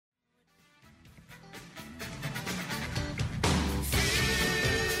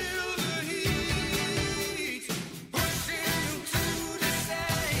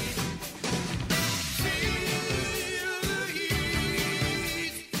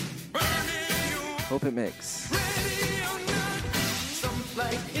Hope it makes.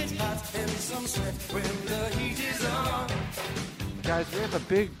 Guys, we have a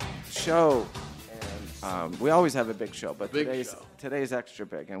big show, and we always have a big show, but today's extra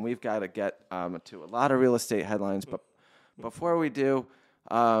big, and we've got to get to a lot of real estate headlines. But before we do,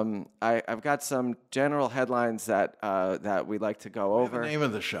 I've got some general headlines that we'd like to go over. The name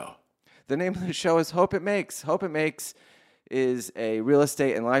of the show. The name of the show is Hope It Makes. Hope It Makes is a real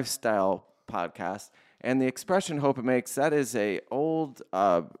estate and lifestyle podcast. And the expression Hope It Makes, that is a old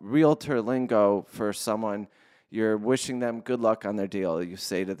realtor lingo for someone. You're wishing them good luck on their deal. You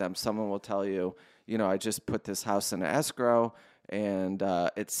say to them, someone will tell you, I just put this house in escrow, and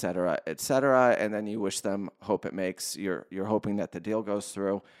et cetera, et cetera. And then you wish them hope it makes. You're hoping that the deal goes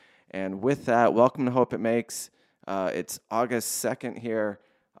through. And with that, welcome to Hope It Makes. It's August 2nd here.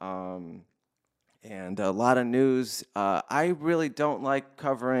 And a lot of news. I really don't like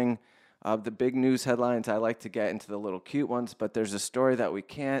covering the big news headlines. I like to get into the little cute ones, but there's a story that we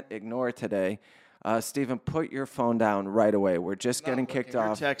can't ignore today. Stephen, put your phone down right away. We're just getting kicked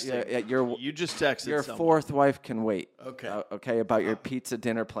off. You're texting. You just texted Your someone. fourth wife can wait. Okay. Okay, about your pizza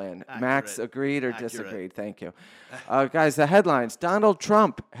dinner plan. Accurate. Max, agreed or disagreed? Thank you. Guys, the headlines. Donald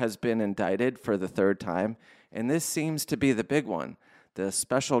Trump has been indicted for the third time, and this seems to be the big one. The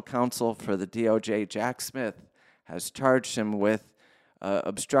special counsel for the DOJ, Jack Smith, has charged him with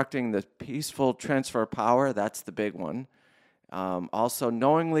obstructing the peaceful transfer of power. That's the big one. Also,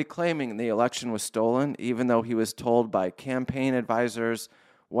 knowingly claiming the election was stolen, even though he was told by campaign advisors,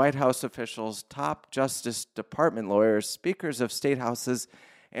 White House officials, top Justice Department lawyers, speakers of state houses,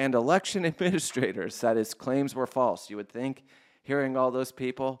 and election administrators that his claims were false. You would think hearing all those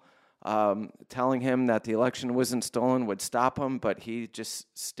people telling him that the election wasn't stolen would stop him, but he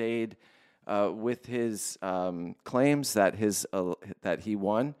just stayed with his claims that that he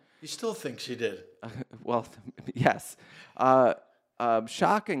won. He still thinks he did. Well, yes.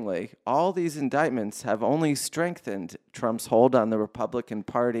 Shockingly, all these indictments have only strengthened Trump's hold on the Republican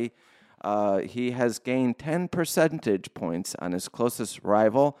Party. He has gained 10 percentage points on his closest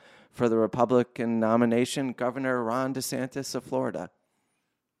rival for the Republican nomination, Governor Ron DeSantis of Florida.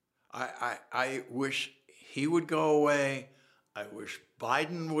 I wish he would go away. I wish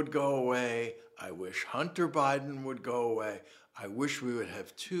Biden would go away. I wish Hunter Biden would go away. I wish we would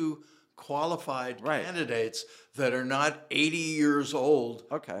have two qualified candidates that are not 80 years old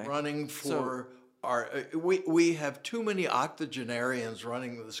running for we have too many octogenarians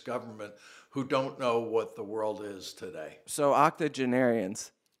running this government who don't know what the world is today. So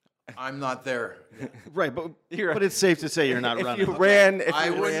octogenarians. I'm not there. Right, but it's safe to say you're not if running. You ran, if I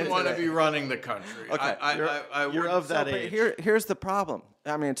you wouldn't ran want to today. be running the country. Okay. You're of that age. Here's the problem.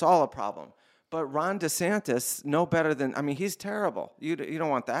 I mean, it's all a problem. But Ron DeSantis, no better than, he's terrible. You don't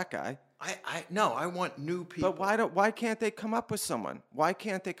want that guy. No, I want new people. But why can't they come up with someone? Why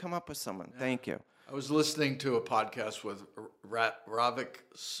can't they come up with someone? Yeah. Thank you. I was listening to a podcast with Ravik.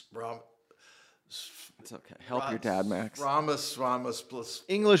 It's okay. Help your dad, Max. Ramas.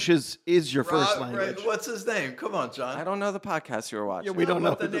 English is your first language. What's his name? Come on, John. I don't know the podcast you were watching. Yeah, we don't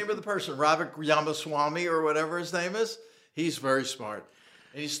know the name of the person. Ravik Ramaswamy or whatever his name is. He's very smart.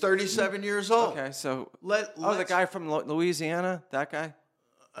 And he's 37 years old. Okay, so the guy from Louisiana, that guy?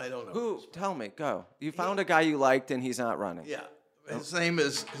 I don't know. Who? Tell me. Go. You found a guy you liked, and he's not running. Yeah. His name.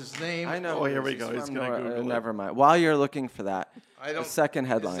 I know. Oh, here we go. He's going to Google it. Never mind. While you're looking for that, the second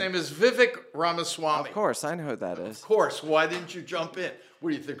headline. His name is Vivek Ramaswamy. Of course, I know who that is. Of course. Why didn't you jump in?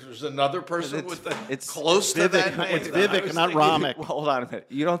 What do you think? There's another person it's close to that name? It's Vivek, not Ramek. Well, hold on a minute.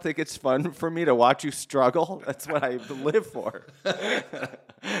 You don't think it's fun for me to watch you struggle? That's what I live for.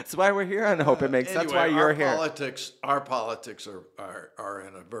 That's why we're here on Hope It Makes. Anyway, that's why you're here. Our politics are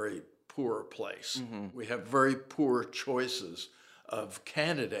in a very poor place. Mm-hmm. We have very poor choices of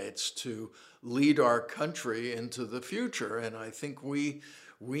candidates to lead our country into the future, and I think we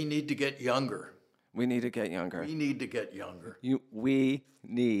need to get younger. We need to get younger. We need to get younger. We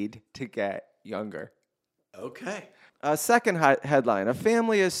need to get younger. Okay. Second headline. A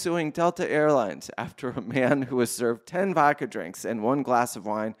family is suing Delta Airlines after a man who was served 10 vodka drinks and 1 glass of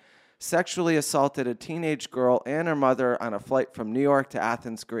wine sexually assaulted a teenage girl and her mother on a flight from New York to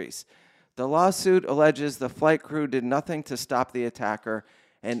Athens, Greece. The lawsuit alleges the flight crew did nothing to stop the attacker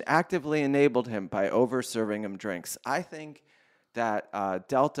and actively enabled him by over-serving him drinks. I think that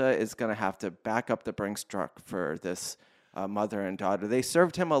Delta is going to have to back up the Brinks truck for this mother and daughter. They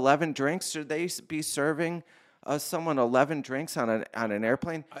served him 11 drinks. Should they be serving someone 11 drinks on an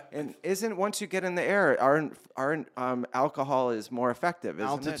airplane? And isn't, once you get in the air, our alcohol is more effective, isn't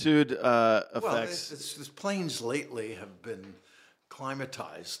Altitude it? effects. Well, the planes lately have been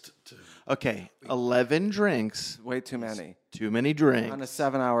climatized to. Okay, 11 drinks. Way too many. Too many drinks. On a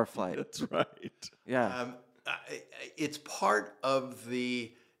 7-hour flight. That's right. Yeah. It's part of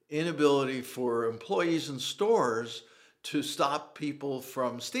the inability for employees in stores to stop people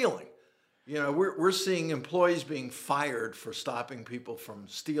from stealing. You know, we're seeing employees being fired for stopping people from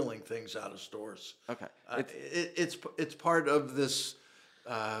stealing things out of stores. Okay. It's part of this.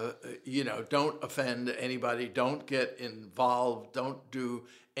 Don't offend anybody. Don't get involved. Don't do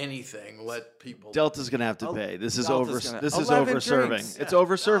anything. Let people. Delta's going to have to pay. This is Delta's over-serving. drinks. It's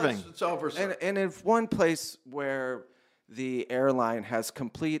over-serving. No, it's over-serving. And if one place where the airline has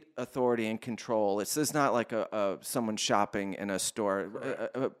complete authority and control, this is not like someone shopping in a store.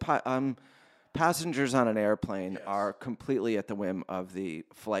 Passengers on an airplane are completely at the whim of the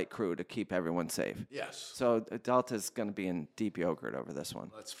flight crew to keep everyone safe. Yes. So Delta's going to be in deep yogurt over this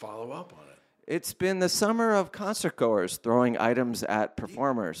one. Let's follow up on it. It's been the summer of concert goers throwing items at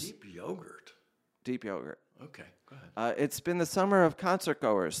performers. Deep yogurt. Deep yogurt. Okay, go ahead. It's been the summer of concert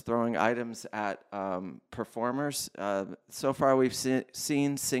goers throwing items at performers. So far, we've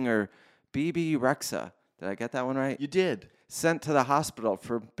seen singer BB Rexa. Did I get that one right? You did. Sent to the hospital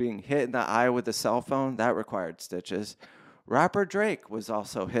for being hit in the eye with a cell phone. That required stitches. Rapper Drake was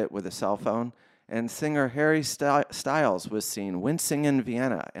also hit with a cell phone. And singer Harry Styles was seen wincing in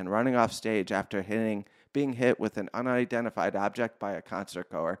Vienna and running off stage after being hit with an unidentified object by a concert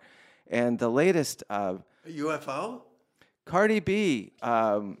goer. And the latest... a UFO? Cardi B.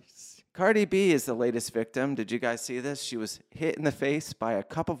 Cardi B is the latest victim. Did you guys see this? She was hit in the face by a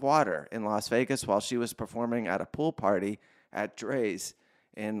cup of water in Las Vegas while she was performing at a pool party at Dre's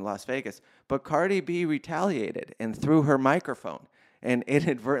in Las Vegas. But Cardi B retaliated and threw her microphone and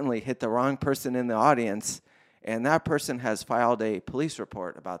inadvertently hit the wrong person in the audience. And that person has filed a police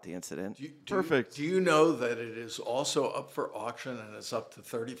report about the incident. Perfect. Do you know that it is also up for auction and it's up to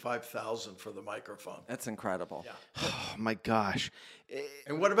 $35,000 for the microphone? That's incredible. Yeah. Oh my gosh.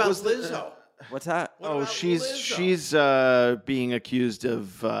 And what about Lizzo? What's that? She's being accused of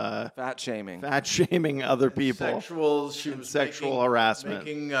Fat shaming. Fat shaming other people. Sexual harassment.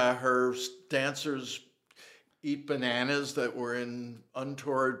 Making her dancers eat bananas that were in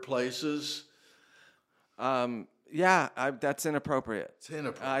untoward places. That's inappropriate. It's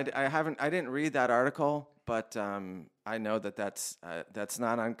inappropriate. I didn't read that article, but I know that's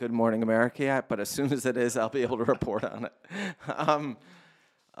not on Good Morning America yet. But as soon as it is, I'll be able to report on it.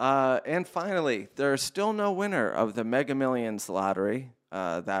 And finally, there's still no winner of the Mega Millions lottery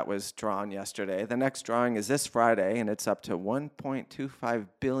that was drawn yesterday. The next drawing is this Friday, and it's up to $1.25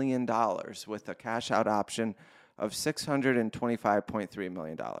 billion with a cash-out option of $625.3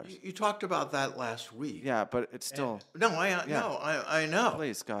 million. You talked about that last week. Yeah, but it's still... I know.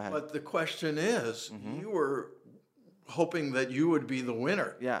 Please, go ahead. But the question is, you were hoping that you would be the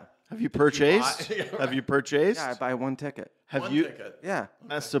winner. Yeah. Have you purchased? Have you purchased? Yeah, I buy one ticket. Ticket. Yeah.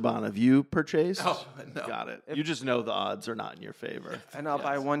 Esteban, have you purchased? No. Got it. You just know the odds are not in your favor. And I'll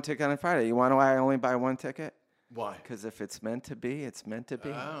buy one ticket on Friday. You want to know why I only buy one ticket? Why? Because if it's meant to be, it's meant to be.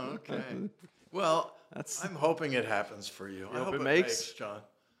 Oh, okay. Well, I'm hoping it happens for you. I hope it makes, John.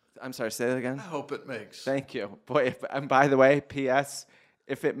 I'm sorry, say that again? I hope it makes. Thank you. Boy, and by the way, P.S.,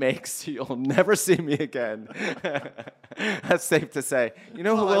 if it makes, you'll never see me again. That's safe to say. You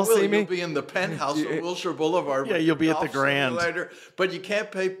know who will see me? You'll be in the penthouse at Wilshire Boulevard. Yeah, you'll be at the Grand. But you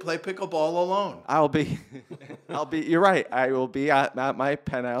can't play pickleball alone. I'll be, you're right. I will be at my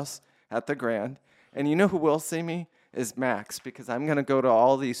penthouse at the Grand. And you know who will see me? Is Max, because I'm going to go to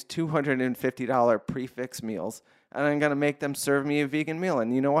all these $250 prefix meals, and I'm going to make them serve me a vegan meal.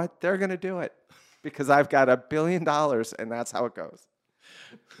 And you know what? They're going to do it because I've got $1 billion, and that's how it goes.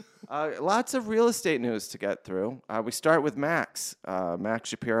 Lots of real estate news to get through. We start with Max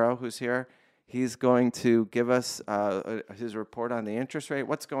Shapiro, who's here. He's going to give us his report on the interest rate.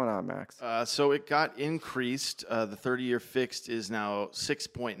 What's going on, Max? So it got increased. The 30-year fixed is now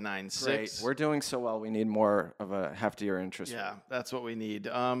 6.96. Great. We're doing so well. We need more of a heftier interest rate. Yeah, that's what we need.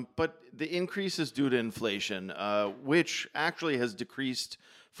 But the increase is due to inflation, which actually has decreased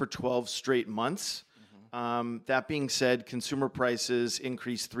for 12 straight months. That being said, consumer prices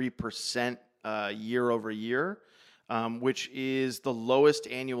increased 3% year over year, which is the lowest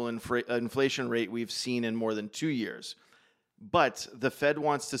annual inflation rate we've seen in more than 2 years. But the Fed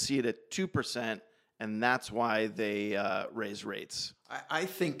wants to see it at 2%, and that's why they raise rates. I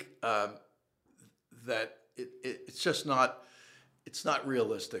think that it's just not. It's not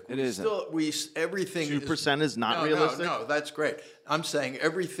realistic. It isn't. Everything 2% is not realistic? No, that's great. I'm saying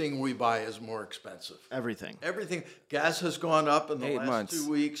everything we buy is more expensive. Everything. Gas has gone up in the 8 last months.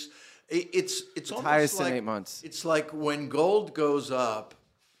 2 weeks. It's almost highest like, in 8 months. It's like when gold goes up,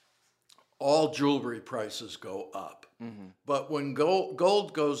 all jewelry prices go up. But when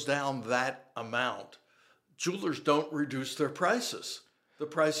gold goes down that amount, jewelers don't reduce their prices. The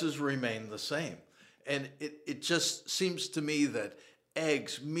prices remain the same. And it just seems to me that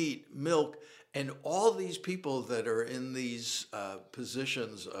eggs, meat, milk, and all these people that are in these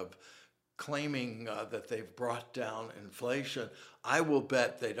positions of claiming that they've brought down inflation, I will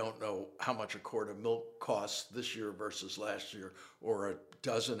bet they don't know how much a quart of milk costs this year versus last year, or a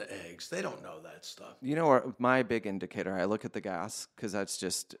dozen eggs. They don't know that stuff. You know what? My big indicator, I look at the gas because that's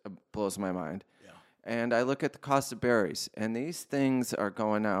just blows my mind. Yeah. And I look at the cost of berries, and these things are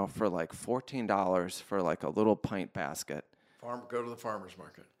going now for like $14 for like a little pint basket. Go to the farmer's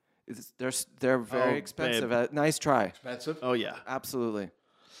market. They're very expensive. Nice try. Expensive? Oh, yeah. Absolutely.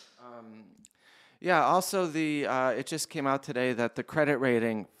 Yeah. Also, it just came out today that the credit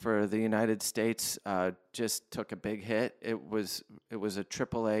rating for the United States just took a big hit. It was a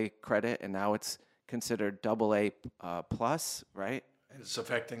AAA credit, and now it's considered AA plus, right? It's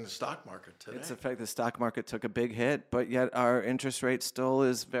affecting the stock market today. The stock market took a big hit, but yet our interest rate still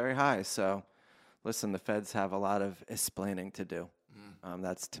is very high. So, listen, the Feds have a lot of explaining to do.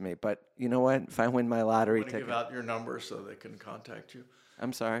 That's to me. But you know what? If I win my lottery ticket, give out your number so they can contact you.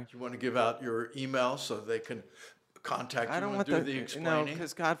 I'm sorry. You want to give out your email so they can contact you and do the explaining?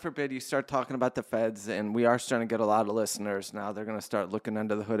 because God forbid you start talking about the Feds, and we are starting to get a lot of listeners now. They're going to start looking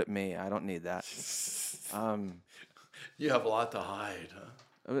under the hood at me. I don't need that. You have a lot to hide,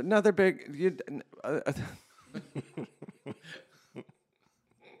 huh? Another big.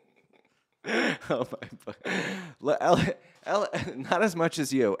 Oh my! Not as much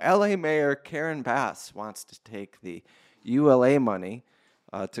as you. L.A. Mayor Karen Bass wants to take the ULA money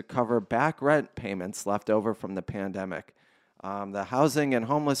to cover back rent payments left over from the pandemic. The Housing and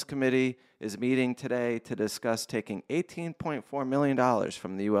Homeless Committee is meeting today to discuss taking $18.4 million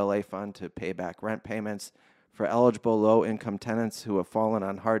from the ULA fund to pay back rent payments for eligible low-income tenants who have fallen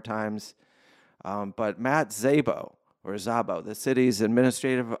on hard times. But Matt Szabo, the city's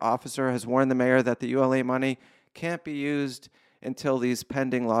administrative officer, has warned the mayor that the ULA money can't be used until these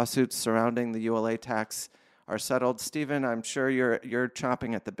pending lawsuits surrounding the ULA tax are settled. Stephen, I'm sure you're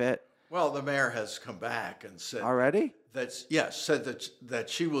chomping at the bit. Well, the mayor has come back and said already. Said that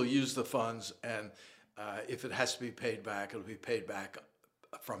she will use the funds, and if it has to be paid back, it'll be paid back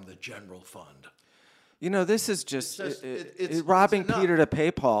from the general fund. You know, this is just robbing Peter to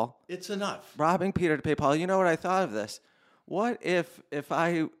pay Paul. It's enough. Robbing Peter to pay Paul. You know what I thought of this? What if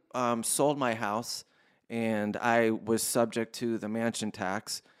I sold my house and I was subject to the mansion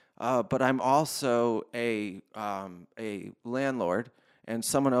tax, but I'm also a landlord, and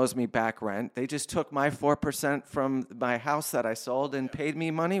someone owes me back rent? They just took my 4% from my house that I sold and paid me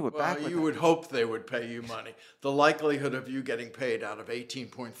money back. Well, you would hope they would pay you money. The likelihood of you getting paid out of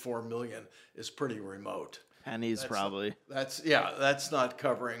 $18.4 million is pretty remote. Pennies, probably. That's not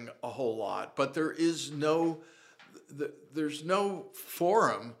covering a whole lot. But there's no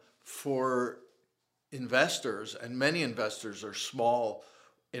forum for investors, and many investors are small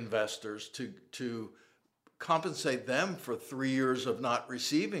investors, to compensate them for 3 years of not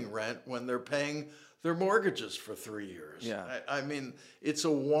receiving rent when they're paying their mortgages for 3 years. Yeah. I mean, it's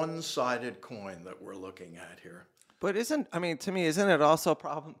a one-sided coin that we're looking at here. But to me, isn't it also a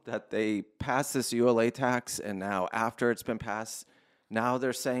problem that they passed this ULA tax, and now after it's been passed, now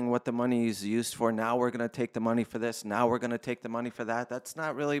they're saying what the money is used for. Now we're going to take the money for this. Now we're going to take the money for that. That's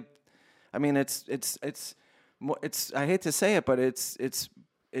not really. I mean, it's. I hate to say it, but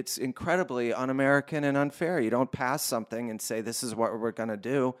it's incredibly un-American and unfair. You don't pass something and say this is what we're going to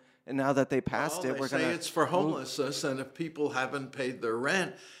do, and now that they passed it, we're going to. It's for homelessness, and if people haven't paid their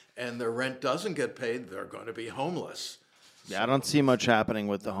rent and their rent doesn't get paid, they're going to be homeless. Yeah, I don't see much happening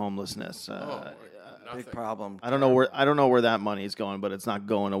with the homelessness. Big problem. I don't know where that money is going, but it's not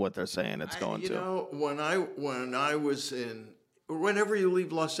going to what they're saying it's going to. You know, when I was in, whenever you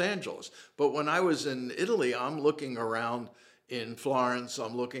leave Los Angeles, but when I was in Italy, I'm looking around in Florence,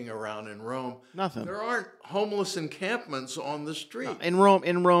 I'm looking around in Rome. Nothing. There aren't homeless encampments on the street. No,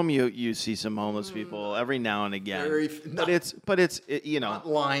 in Rome, you see some homeless people every now and again. But it's not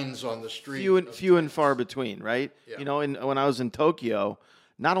lines on the street. Few and far between, right? Yeah. You know, when I was in Tokyo,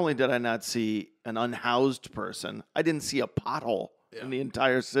 not only did I not see an unhoused person, I didn't see a pothole in the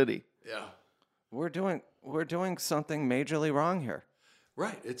entire city. Yeah. We're doing something majorly wrong here.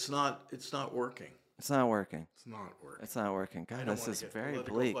 Right. It's not working. It's not working. It's not working. God, this is very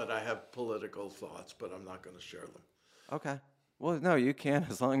bleak. But I have political thoughts, but I'm not going to share them. Okay. Well, no, you can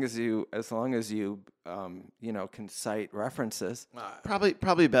as long as you can cite references.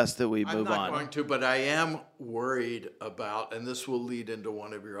 Probably best that we I'm move not on. going to, but I am worried about, and this will lead into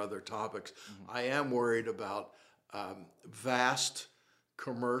one of your other topics. I am worried about vast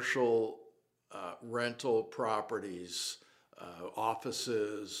commercial rental properties,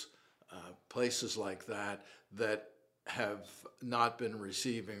 offices, places like that have not been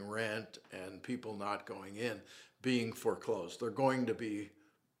receiving rent and people not going in, being foreclosed. They're going to be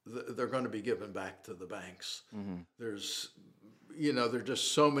given back to the banks. There's there are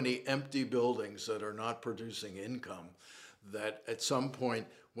just so many empty buildings that are not producing income that at some point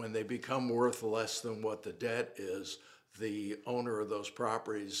when they become worth less than what the debt is, the owner of those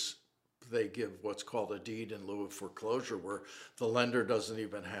properties, they give what's called a deed in lieu of foreclosure, where the lender doesn't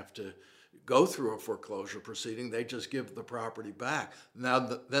even have to go through a foreclosure proceeding. They just give the property back. Now,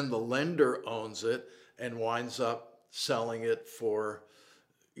 then the lender owns it and winds up selling it for,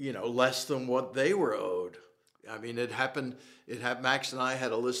 less than what they were owed. I mean, it happened. Max and I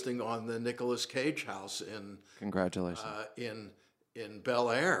had a listing on the Nicolas Cage house in Congratulations. In Bel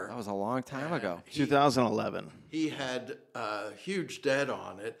Air. That was a long time ago. 2011. He had a huge debt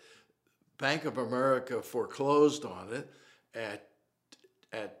on it. Bank of America foreclosed on it at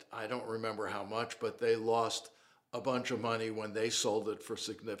I don't remember how much, but they lost a bunch of money when they sold it for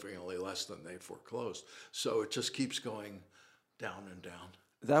significantly less than they foreclosed. So it just keeps going down and down.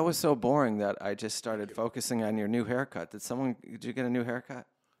 That was so boring that I just started focusing on your new haircut. Did you get a new haircut?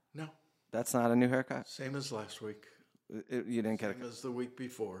 No. That's not a new haircut? Same as last week. You didn't get Same as the week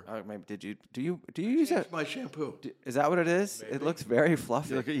before. Maybe did you? Do you use it? My shampoo. Is that what it is? Maybe. It looks very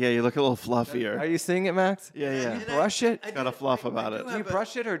fluffy. You look a little fluffier. Are you seeing it, Max? Yeah. You brush it? Got a fluff about it. Do you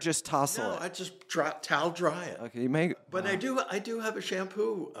brush it or just tousle No, it? I just towel dry it. Okay, you make. But I do have a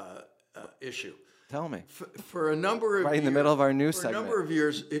shampoo issue. Tell me. For a number of Right in the years- middle of our news for segment. a number of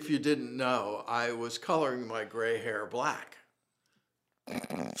years, if you didn't know, I was coloring my gray hair black.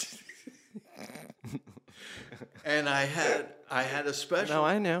 And I had a special. No,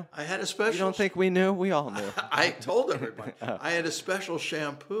 I knew. I had a special. You don't think we knew? We all knew. I told everybody. I had a special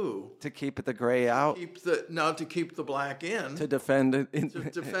shampoo To keep the gray out. to keep the black in. To defend it. To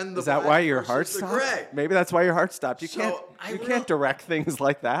defend the Is that black why your versus heart the stopped? gray. Maybe that's why your heart stopped. You So can't direct things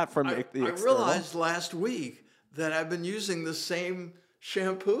like that from the I external. realized last week that I've been using the same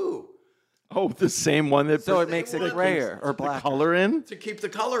shampoo Oh, the same one that So it makes it grayer or the blacker. color in. to keep the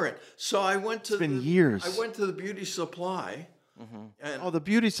color in. So I went to been years. I went to the beauty supply, and Oh, the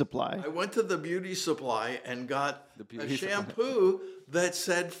beauty supply. I went to the beauty supply and got a beauty supply. shampoo that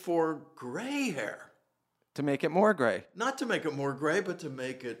said for gray hair. To make it more gray, Not to make it more gray, but to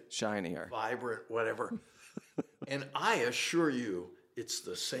make it shinier. vibrant, whatever. And I assure you, it's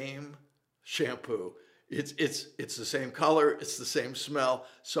the same shampoo. It's the same color. It's the same smell.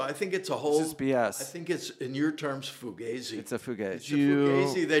 So I think it's a whole. This is BS. I think it's, in your terms, fugazi. It's a fugazi. It's a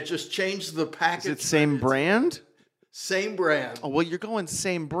fugazi that just changed the package. Is it same brand? Same brand. Oh, well, you're going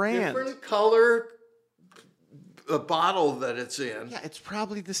same brand. Different color, the bottle that it's in. Yeah, it's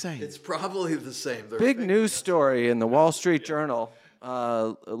probably the same. It's probably the same. They're Big fake. news story in the Wall Street Journal.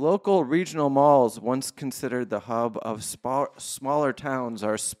 Local regional malls, once considered the hub of smaller towns,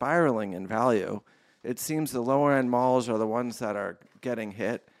 are spiraling in value. It seems the lower-end malls are the ones that are getting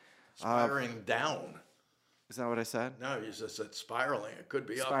hit. Spiraling down. Is that what I said? No, you just said spiraling. It could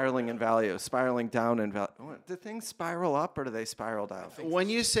be up. Spiraling in value, spiraling down in value. Do things spiral up or do they spiral down? When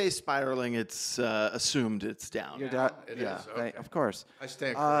you say spiraling, it's assumed it's down. It is, okay. Of course. I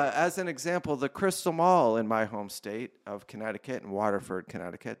stand corrected. As an example, the Crystal Mall in my home state of Connecticut, in Waterford,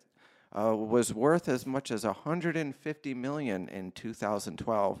 Connecticut, was worth as much as $150 million in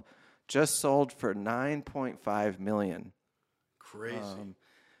 2012. Just sold for $9.5 million. Crazy.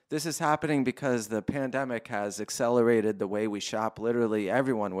 This is happening because the pandemic has accelerated the way we shop. Literally,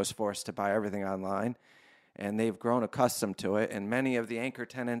 everyone was forced to buy everything online, and they've grown accustomed to it. And many of the anchor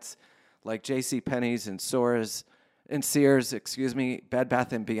tenants, like JCPenney's and Sears, Bed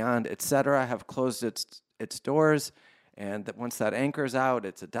Bath & Beyond, etc., have closed its doors. And that once that anchor's out,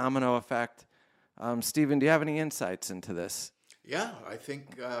 it's a domino effect. Stephen, do you have any insights into this? Yeah, I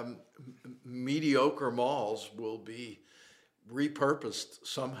think mediocre malls will be repurposed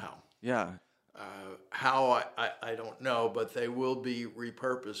somehow. Yeah. How, I don't know, but they will be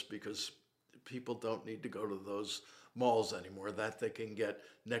repurposed because people don't need to go to those malls anymore. That they can get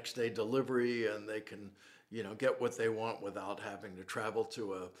next day delivery and they can, get what they want without having to travel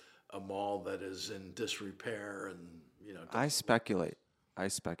to a mall that is in disrepair and, I speculate.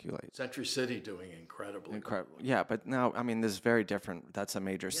 Century City doing incredibly. Yeah, but now, this is very different. That's a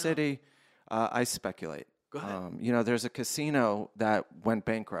major city. I speculate. Go ahead. There's a casino that went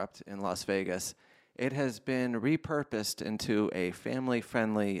bankrupt in Las Vegas. It has been repurposed into a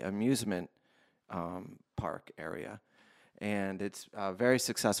family-friendly amusement park area, and it's very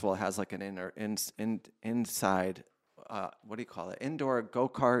successful. It has like an inside, what do you call it? Indoor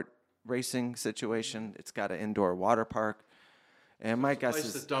go-kart racing situation. It's got an indoor water park. And my guess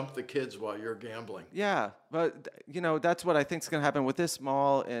is to dump the kids while you're gambling. Yeah, but that's what I think is going to happen with this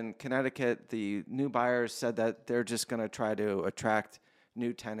mall in Connecticut. The new buyers said that they're just going to try to attract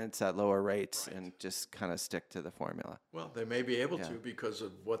new tenants at lower rates and just kind of stick to the formula. Well, they may be able to because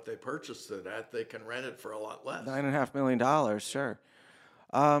of what they purchased it at. They can rent it for a lot less. $9.5 million, sure.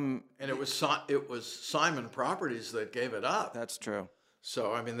 And it was Simon Properties that gave it up. That's true.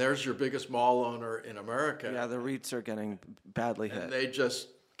 So, I mean, there's your biggest mall owner in America. Yeah, the REITs are getting badly hit. And they just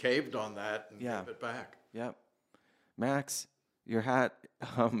caved on that and gave it back. Yep. Max, your hat,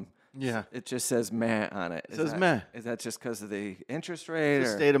 it just says meh on it. It says meh. Is that just because of the interest rate? It's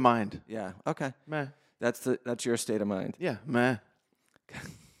a state of mind. Yeah, okay. Meh. That's your state of mind. Yeah, meh.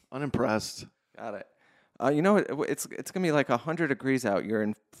 Unimpressed. Got it. It's going to be like 100 degrees out. You're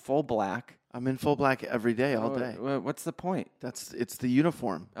in full black. I'm in full black every day, all day. What's the point? It's the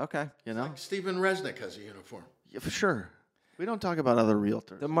uniform. Okay. Like Stephen Resnick has a uniform. Yeah, for sure. We don't talk about other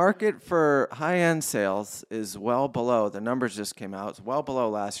realtors. The market for high-end sales is well below. The numbers just came out. It's well below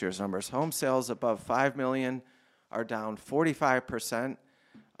last year's numbers. Home sales above $5 million are down 45%.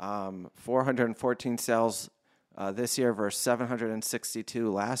 414 sales this year versus 762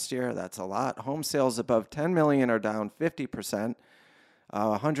 last year. That's a lot. Home sales above $10 million are down 50%.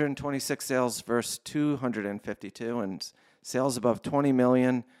 126 sales versus 252, and sales above 20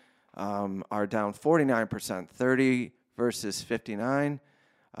 million are down 49%, 30 versus 59.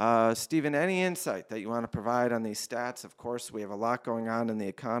 Stephen, any insight that you want to provide on these stats? Of course, we have a lot going on in the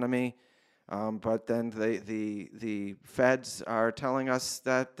economy, but then the Feds are telling us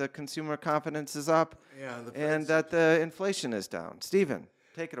that the consumer confidence is up and that the inflation is down. Stephen,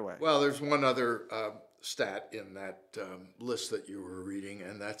 take it away. Well, there's one other stat in that list that you were reading,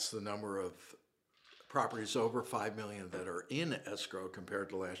 and that's the number of properties over $5 million that are in escrow compared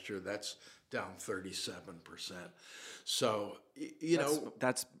to last year. That's down 37%. So,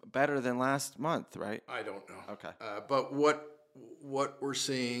 that's better than last month, right? I don't know. Okay. But what we're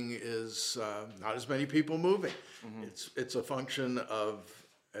seeing is not as many people moving. Mm-hmm. It's a function of,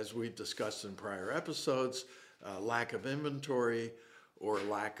 as we've discussed in prior episodes, lack of inventory or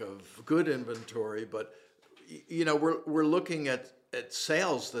lack of good inventory. But we're looking at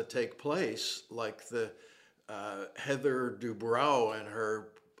sales that take place, like the Heather Dubrow and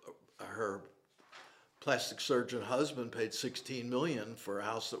her plastic surgeon husband paid $16 million for a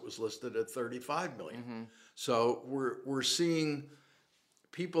house that was listed at $35 million. Mm-hmm. So we're seeing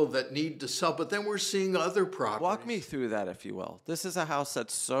people that need to sell, but then we're seeing other properties. Walk me through that, if you will. This is a house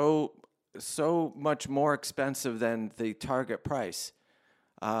that's so much more expensive than the target price.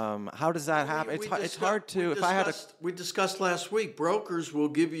 How does that happen? It's hard to. We discussed last week. Brokers will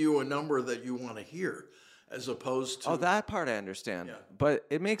give you a number that you want to hear, as opposed to. Oh, that part I understand. Yeah. But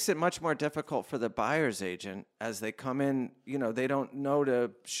it makes it much more difficult for the buyer's agent as they come in. They don't know to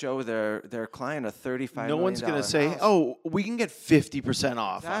show their client a $35 million. No one's going to say, "Oh, we can get 50%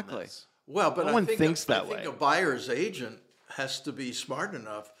 off." Exactly. On this. Well, but no one thinks that way. I think a buyer's agent has to be smart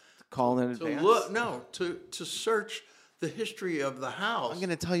enough call in advance. To search the history of the house. I'm going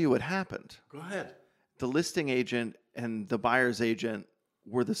to tell you what happened. Go ahead. The listing agent and the buyer's agent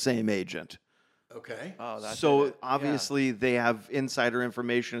were the same agent. Okay. Oh, so obviously they have insider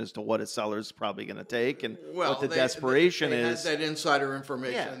information as to what a seller's probably going to take and what the desperation is. They had that insider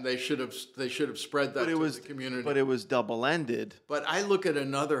information. Yeah. They should have spread that to the community. But it was double-ended. But I look at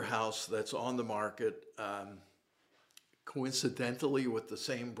another house that's on the market, coincidentally with the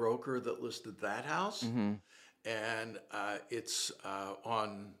same broker that listed that house. Mm-hmm. And it's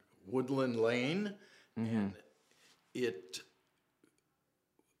on Woodland Lane, and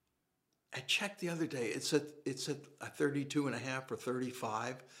I checked the other day. It's at a 32.5 or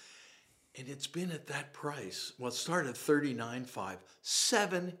 35, and it's been at that price. Well, it started at 39.5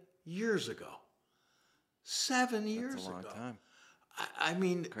 7 years ago. 7 years ago. That's a long time. I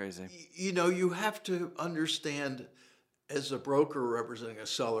mean, crazy. You have to understand. As a broker representing a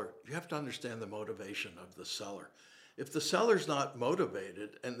seller, you have to understand the motivation of the seller. If the seller's not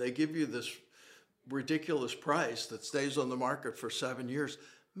motivated and they give you this ridiculous price that stays on the market for 7 years,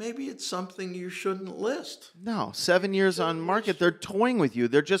 maybe it's something you shouldn't list. No, 7 years on market, they're toying with you.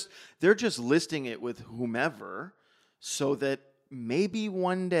 They're just listing it with whomever so that maybe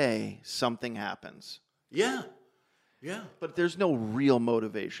one day something happens. Yeah. Yeah. But there's no real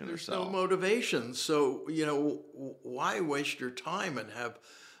motivation to There's sell. no motivation. So, why waste your time and have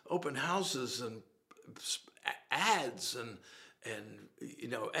open houses and ads and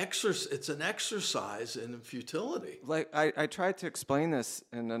it's an exercise in futility. Like I tried to explain this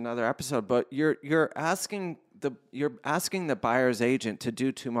in another episode, but you're asking the buyer's agent to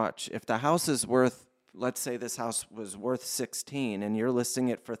do too much. If the house is worth, let's say this house was worth 16 and you're listing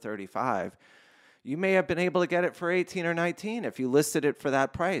it for 35, you may have been able to get it for 18 or 19 if you listed it for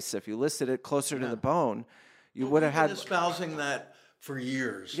that price. If you listed it closer to the bone, you would have had We've been espousing that for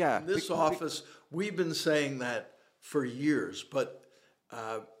years. Yeah, In this office, we've been saying that for years, but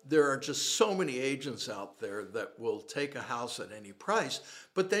there are just so many agents out there that will take a house at any price.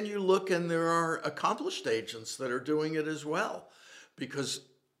 But then you look and there are accomplished agents that are doing it as well. Because,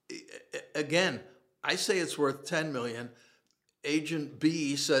 again, I say it's worth $10 million. Agent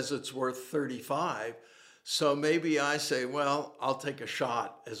B says it's worth 35. So maybe I say, well, I'll take a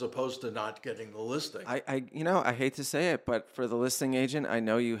shot as opposed to not getting the listing. I hate to say it, but for the listing agent, I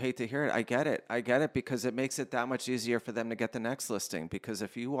know you hate to hear it. I get it because it makes it that much easier for them to get the next listing. Because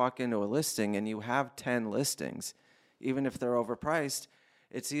if you walk into a listing and you have 10 listings, even if they're overpriced,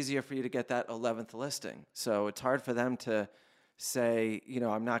 it's easier for you to get that 11th listing. So it's hard for them to say,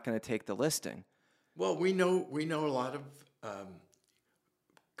 I'm not going to take the listing. Well, we know a lot of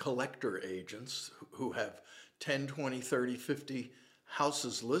collector agents who have 10, 20, 30, 50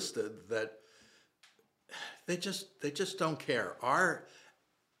 houses listed that they just don't care. Our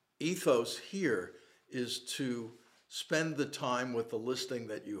ethos here is to spend the time with the listing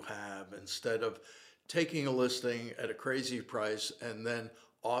that you have instead of taking a listing at a crazy price and then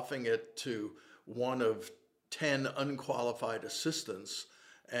offering it to one of 10 unqualified assistants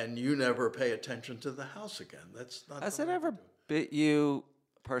and you never pay attention to the house again. That's not. Has it ever bit you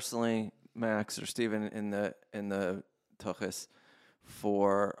personally, Max or Steven, in the tuchus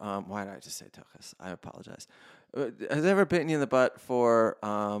for why did I just say tuchus? I apologize. Has it ever bitten you in the butt for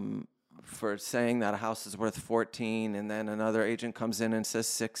saying that a house is worth 14 and then another agent comes in and says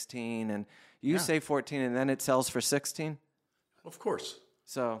 16 and you say 14 and then it sells for 16? Of course.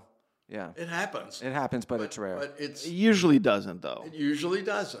 So, yeah. It happens. It happens, but it's rare. But It usually doesn't, though. it usually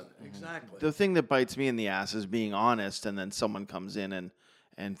doesn't. Exactly. The thing that bites me in the ass is being honest, and then someone comes in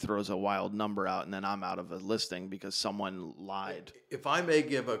and throws a wild number out, and then I'm out of a listing because someone lied. If I may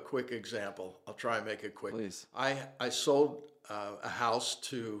give a quick example, I'll try and make it quick. Please. I sold a house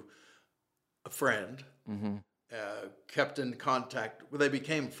to a friend, kept in contact. Well, they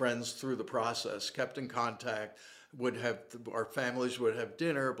became friends through the process, kept in contact, our families would have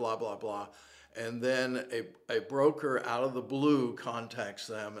dinner, blah, blah, blah. And then a broker out of the blue contacts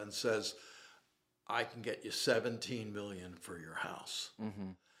them and says, I can get you $17 million for your house.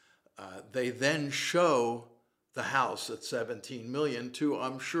 They then show the house at $17 million to,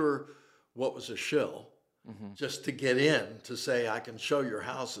 I'm sure, what was a shill, just to get in to say, I can show your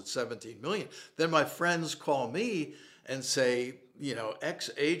house at $17 million. Then my friends call me and say, X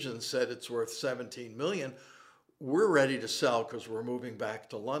agent said it's worth $17 million. We're ready to sell because we're moving back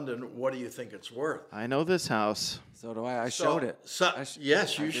to London. What do you think it's worth? I know this house. So do I. I showed it.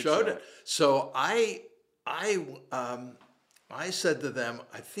 Yes, you showed it. So I said to them,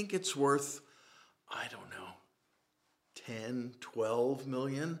 I think it's worth, I don't know, 10, 12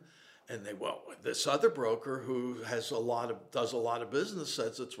 million. And this other broker who does a lot of business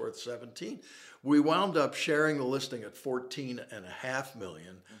says it's worth 17. We wound up sharing the listing at 14.5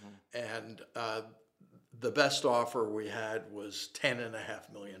 million. And the best offer we had was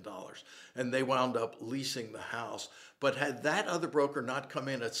 $10.5 million. And they wound up leasing the house. But had that other broker not come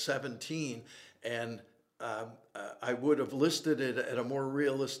in at 17 and I would have listed it at a more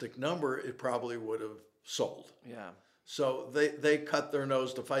realistic number, it probably would have sold. Yeah. So they cut their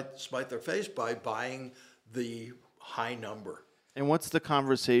nose to spite their face by buying the high number. And what's the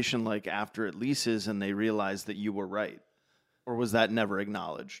conversation like after it leases and they realize that you were right? Or was that never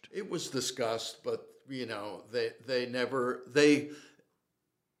acknowledged? It was discussed, but they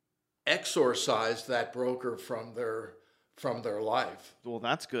exorcised that broker from their life. Well,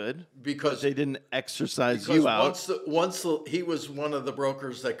 that's good. Because but they didn't exercise you out. He was one of the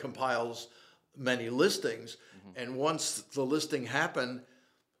brokers that compiles many listings, and once the listing happened,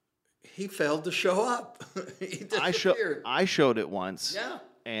 he failed to show up. He disappeared. I showed it once. Yeah.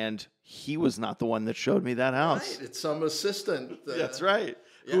 And he was not the one that showed me that house. Right. It's some assistant. That's right.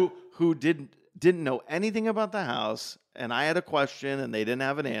 Yeah. Who didn't know anything about the house, and I had a question and they didn't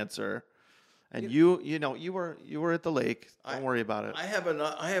have an answer. And you were at the lake. Don't worry about it. I have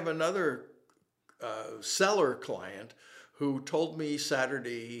another seller client who told me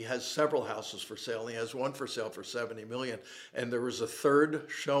Saturday he has several houses for sale. He has one for sale for $70 million, and there was a third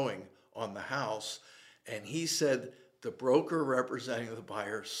showing on the house, and he said the broker representing the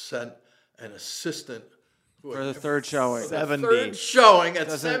buyer sent an assistant for the third showing. Third showing at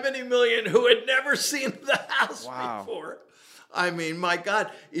 $70 million, who had never seen the house before. I mean, my God,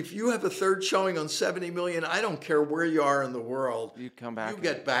 if you have a third showing on $70 million, I don't care where you are in the world. You come back. You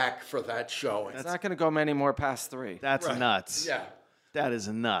get back for that showing. It's not going to go many more past 3. That's nuts. Yeah. That is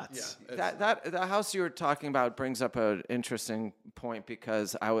nuts. Yeah, that house you were talking about brings up an interesting point,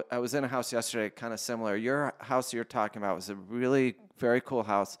 because I was in a house yesterday, kind of similar. Your house you're talking about was a really very cool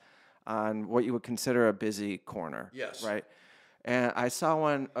house on what you would consider a busy corner. Yes. Right? And I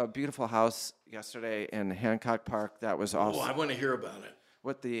saw a beautiful house yesterday in Hancock Park that was also... Oh, I want to hear about it.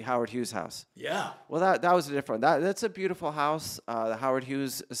 With the Howard Hughes house. Yeah. Well, that was a different... That's a beautiful house. The Howard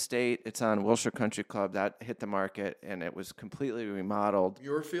Hughes estate, it's on Wilshire Country Club. That hit the market, and it was completely remodeled.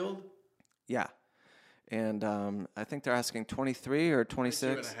 Muirfield? Yeah. And I think they're asking 23 or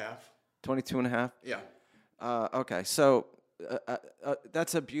 26? 22 and a half. 22 and a half? Yeah. Okay, so...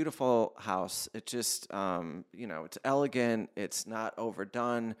 that's a beautiful house. It just, it's elegant. It's not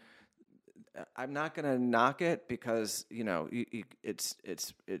overdone. I'm not going to knock it because, it's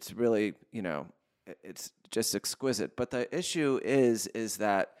really, it's just exquisite. But the issue is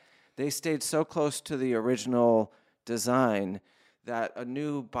that they stayed so close to the original design that a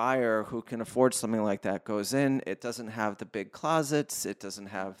new buyer who can afford something like that goes in. It doesn't have the big closets. It doesn't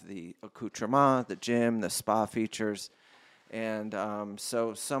have the accoutrement, the gym, the spa features. And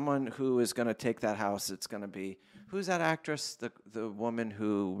so someone who is going to take that house, it's going to be, who's that actress, the woman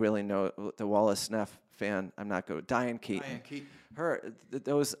who really the Wallace Neff fan? I'm not good. Diane Keaton. Diane Keaton.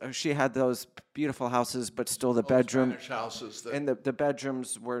 She had those beautiful houses, but still the bedroom. Spanish houses. And the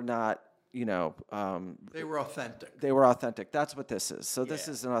bedrooms were not, they were authentic. They were authentic. That's what this is. So this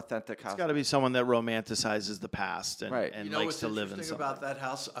is an authentic house. It's got to be someone that romanticizes the past and Right. likes what's to live in interesting something. about that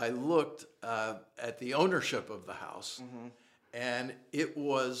house? I looked at the ownership of the house, and it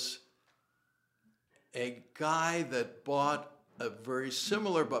was a guy that bought a very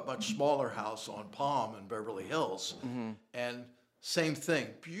similar but much smaller house on Palm in Beverly Hills. And same thing,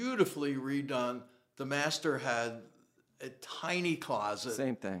 beautifully redone. The master had a tiny closet.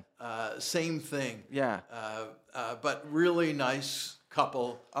 Same thing. Same thing. Yeah. But really nice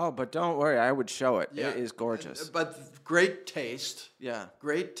couple. Oh, but don't worry. I would show it. Yeah. It is gorgeous. But great taste. Yeah.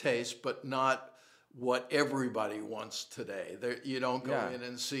 Great taste, but not what everybody wants today. You don't go in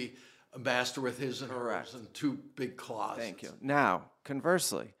and see a master with his and hers and 2 big closets. Thank you. Now,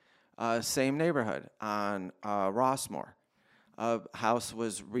 conversely, same neighborhood on Rossmore. A house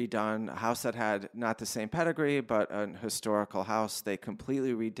was redone, a house that had not the same pedigree, but an historical house. They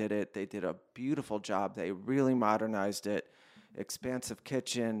completely redid it. They did a beautiful job. They really modernized it. Expansive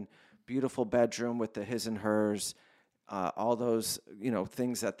kitchen, beautiful bedroom with the his and hers, all those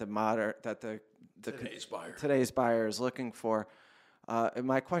things that today's buyer is looking for. And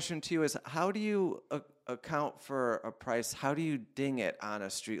my question to you is, how do you account for a price? How do you ding it on a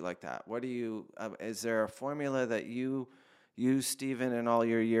street like that? What do you? Is there a formula that you Stephen, in all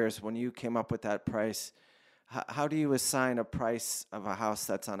your years when you came up with that price? How do you assign a price of a house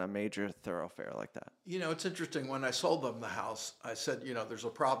that's on a major thoroughfare like that? It's interesting. When I sold them the house, I said, there's a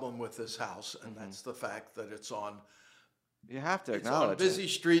problem with this house, and that's the fact that it's on. You have to It's acknowledge on busy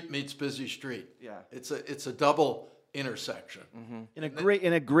street meets busy street. Yeah. It's a double intersection.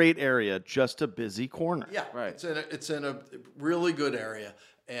 In a great area, just a busy corner. Yeah. Right. It's in a really good area,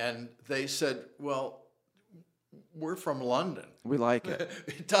 and they said, well, we're from London. We like it.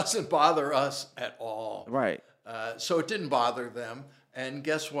 It doesn't bother us at all. Right. So it didn't bother them. And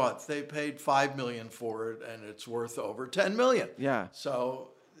guess what? They paid $5 million for it, and it's worth over $10 million. Yeah. So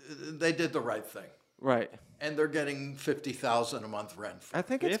they did the right thing. Right. And they're getting $50,000 a month rent. I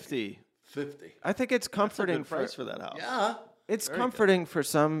think 50. 50. I think it's comforting Good price for that house. Yeah. It's comforting for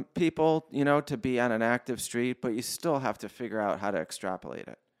some people, to be on an active street, but you still have to figure out how to extrapolate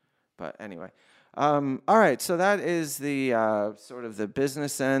it. But anyway. All right, so that is the sort of the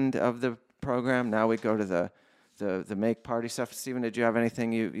business end of the program. Now we go to the make party stuff. Stephen, did you have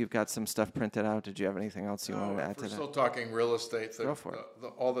anything? You've got some stuff printed out. Did you have anything else you wanted to add to We're that? still talking real estate. Go for it.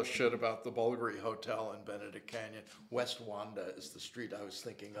 All the shit about the Bulgari Hotel in Benedict Canyon. West Wanda is the street I was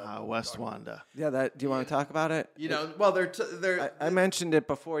thinking of. West Wanda. Yeah, do you want to talk about it? Well, they're I mentioned it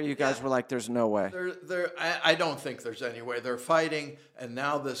before. You guys were like, "There's no way." I don't think there's any way. They're fighting, and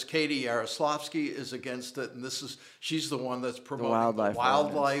now this Katie Yaroslavsky is against it, and she's the one that's promoting the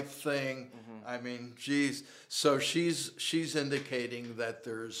wildlife thing. I mean, she's indicating that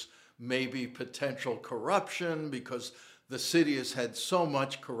there's maybe potential corruption because the city has had so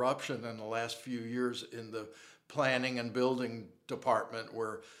much corruption in the last few years in the planning and building department,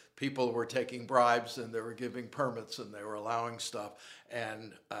 where people were taking bribes and they were giving permits and they were allowing stuff.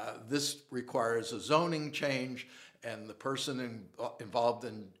 And this requires a zoning change, and the person involved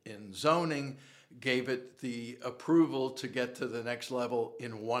in zoning gave it the approval to get to the next level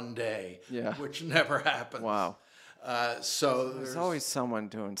in one day, which never happens. Wow. So there's always someone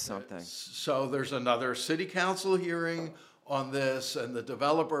doing something. So there's another city council hearing on this, and the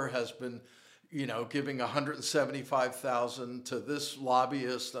developer has been, giving $175,000 to this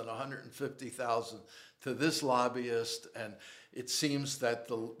lobbyist and $150,000 to this lobbyist, and it seems that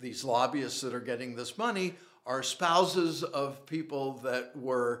these lobbyists that are getting this money are spouses of people that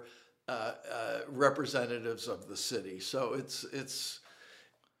were representatives of the city. So it's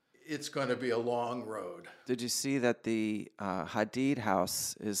going to be a long road. Did you see that the Hadid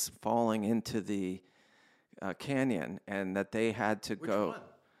house is falling into the canyon, and that they had to go? Which one?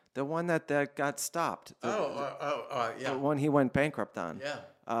 The one that got stopped. Yeah. The one he went bankrupt on. Yeah.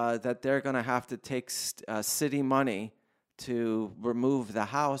 That they're going to have to take city money to remove the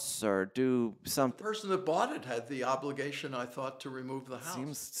house or do something. The person that bought it had the obligation, I thought, to remove the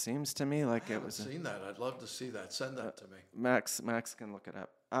house. Seems to me like it was. I haven't seen that. I'd love to see that. Send that to me. Max can look it up.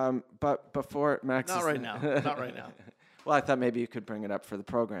 But before Max, not right now. Not right now. Well, I thought maybe you could bring it up for the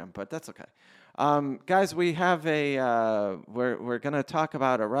program, but that's okay. Guys, we have we're going to talk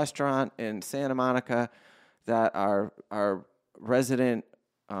about a restaurant in Santa Monica that our resident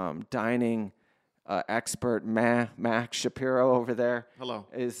dining expert Max Shapiro over there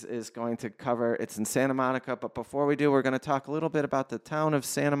is going to cover. It's in Santa Monica, but before we do, we're going to talk a little bit about the town of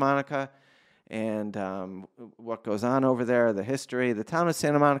Santa Monica and what goes on over there, the history. The town of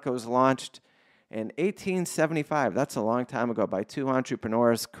Santa Monica was launched in 1875. That's a long time ago, by two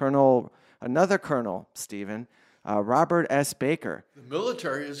entrepreneurs, another Colonel, Stephen, Robert S. Baker. The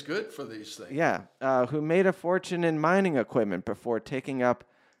military is good for these things. Yeah, who made a fortune in mining equipment before taking up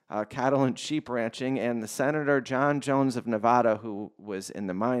cattle and sheep ranching, and the Senator John Jones of Nevada, who was in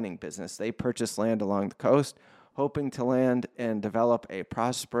the mining business. They purchased land along the coast, hoping to land and develop a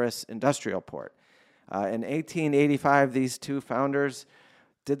prosperous industrial port. In 1885, these two founders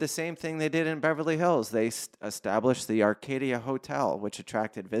did the same thing they did in Beverly Hills. They established the Arcadia Hotel, which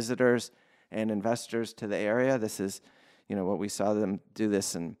attracted visitors and investors to the area. This is, what we saw them do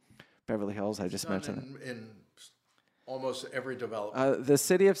this in Beverly Hills. I just mentioned it. In almost every development. The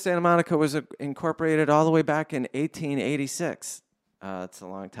city of Santa Monica was incorporated all the way back in 1886. It's a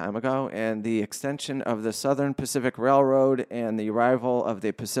long time ago. And the extension of the Southern Pacific Railroad and the arrival of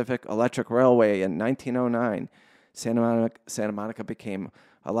the Pacific Electric Railway in 1909, Santa Monica became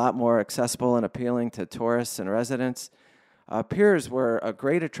a lot more accessible and appealing to tourists and residents. Piers were a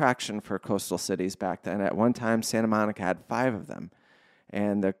great attraction for coastal cities back then. At one time, Santa Monica had 5 of them.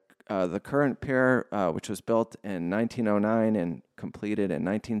 And the current pier, which was built in 1909 and completed in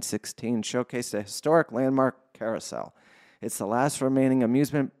 1916, showcased a historic landmark carousel. It's the last remaining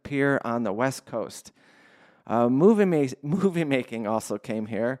amusement pier on the West Coast. Movie making also came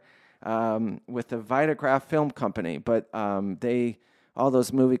here with the Vitagraph Film Company, but all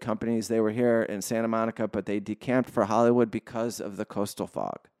those movie companies, they were here in Santa Monica, but they decamped for Hollywood because of the coastal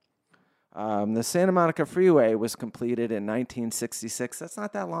fog. The Santa Monica Freeway was completed in 1966. That's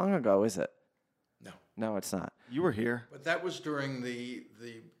not that long ago, is it? No, it's not. You were here. But that was during the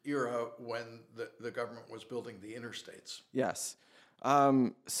era when the government was building the interstates. Yes.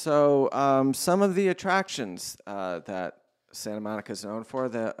 So some of the attractions that Santa Monica is known for,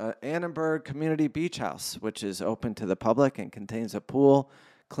 the Annenberg Community Beach House, which is open to the public and contains a pool,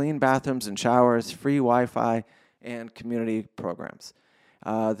 clean bathrooms and showers, free Wi-Fi, and community programs.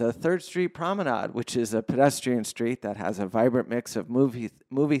 The 3rd Street Promenade, which is a pedestrian street that has a vibrant mix of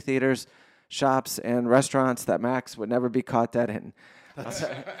movie theaters, shops, and restaurants that Max would never be caught dead in.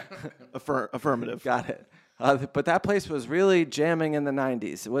 Affirmative. Got it. But that place was really jamming in the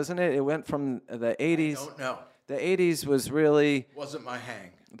 90s, wasn't it? It went from the 80s. I don't know. The 80s was really... Wasn't my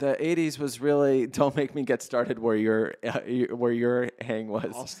hang. The 80s was really... Don't make me get started where your hang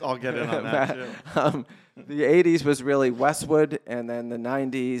was. I'll get in on that, too. The 80s was really Westwood, and then the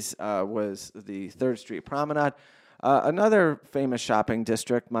 90s was the 3rd Street Promenade. Another famous shopping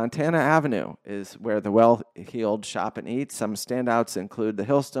district, Montana Avenue, is where the well-heeled shop and eat. Some standouts include the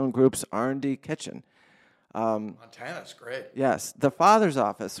Hillstone Group's R&D Kitchen. Montana's great. Yes. The Father's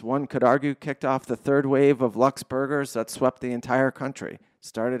Office, one could argue, kicked off the 3rd wave of Lux burgers that swept the entire country.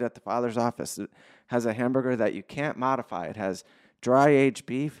 Started at the Father's Office. It has a hamburger that you can't modify. It has dry-aged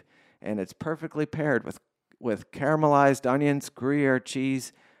beef, and it's perfectly paired with caramelized onions, Gruyere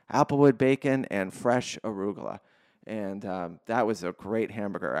cheese, applewood bacon, and fresh arugula. and that was a great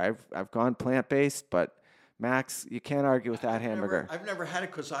hamburger. I've gone plant-based, but Max, you can't argue with that hamburger. I've never had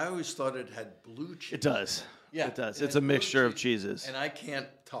it because I always thought it had blue cheese. It does. Yeah, It does. it It's has a blue mixture of cheese, cheeses. and I can't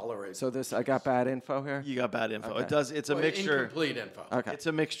tolerate. So I got bad info here? You got bad info. Okay. It does. It's a mixture. Incomplete info. Okay. It's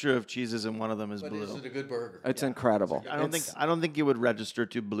a mixture of cheeses, and one of them is But blue. is it a good burger? It's incredible. I don't think it would register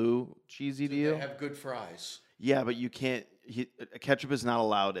to blue cheesy to you. They have good fries. Yeah, but you can't. Ketchup is not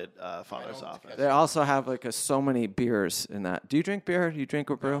allowed at Father's office. They also have so many beers in that. Do you drink beer? Do you drink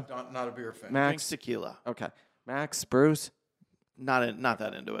a brew? Not a beer fan. Drinks tequila. Okay. Max, brews? Not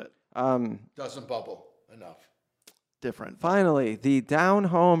that into it. Doesn't bubble enough. Different. Finally, the Down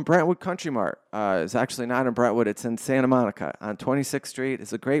Home Brentwood Country Mart is actually not in Brentwood. It's in Santa Monica on 26th Street.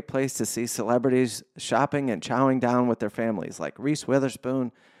 It's a great place to see celebrities shopping and chowing down with their families, like Reese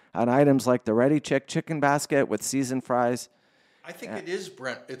Witherspoon, on items like the Ready Chick chicken basket with seasoned fries. I think it is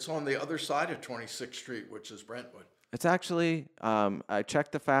Brent. It's on the other side of 26th Street, which is Brentwood. It's actually, I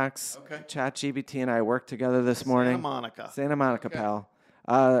checked the facts. Okay. ChatGPT and I worked together this morning. Santa Monica. Pal.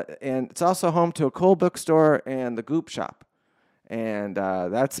 And it's also home to a cool bookstore and the Goop Shop. And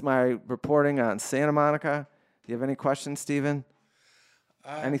that's my reporting on Santa Monica. Do you have any questions, Stephen?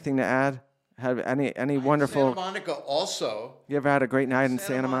 Anything to add? Have any wonderful? Santa Monica also. You ever had a great night in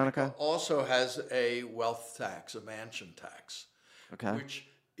Santa Monica? Also has a wealth tax, a mansion tax, Okay. which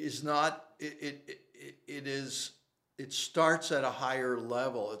is not. It starts at a higher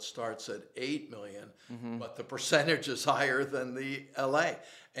level. It starts at 8 million, but the percentage is higher than the LA.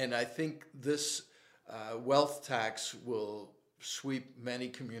 And I think this wealth tax will sweep many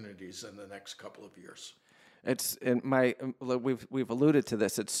communities in the next couple of years. It's in we've alluded to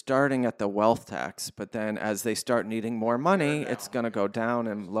this. It's starting at the wealth tax, but then as they start needing more money, it's going to go down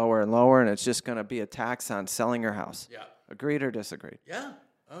and lower, and it's just going to be a tax on selling your house. Yeah. Agreed or disagreed? Yeah.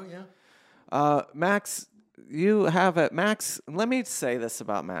 Oh yeah. Max, you have it. Max, let me say this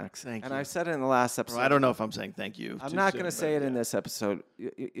about Max. Thank and you. I said it in the last episode. I don't know if I'm saying thank you. I'm not going to say it in this episode.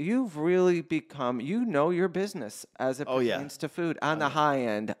 You've really become, your business as it pertains to food on the high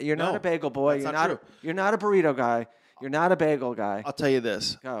end. You're not a bagel boy. You're not a burrito guy. You're not a bagel guy. I'll tell you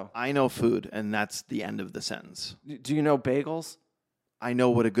this. Go. I know food, and that's the end of the sentence. Do you know bagels? I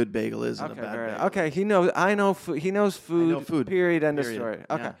know what a good bagel is and a bad bagel. Okay, I know food. He knows food. I know food. Period. End of story.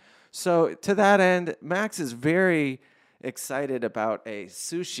 Okay. So to that end, Max is very excited about a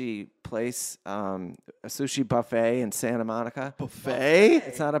sushi place, a sushi buffet in Santa Monica. Buffet?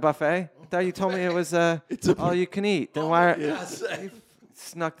 It's not a buffet? I thought you told me it was all you can eat. Then why you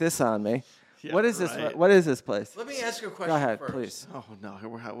snuck this on me? Yeah, what is right. this? What is this place? Let me ask you a question. Go ahead, first. please. Oh, no.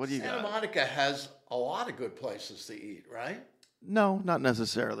 What do you Santa got? Monica has a lot of good places to eat, right? No, not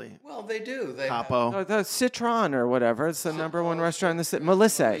necessarily. Well, they do. They have, Capo. The Citron or whatever. It's the number one restaurant in the city.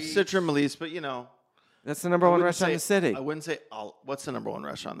 Melissa. Citron Melise, but That's the number one wouldn't restaurant in the city. I wouldn't say, what's the number one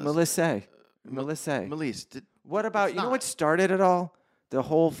restaurant in the Melissa. city? Melissa. Melise. What about, It's you know not. what started it all? The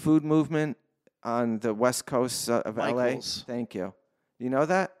whole food movement on the west coast of Michael's. LA? Thank you. You know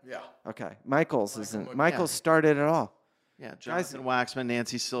that? yeah. Okay. Michael's isn't. would- Michael's started it all. Yeah, Jonathan Waxman,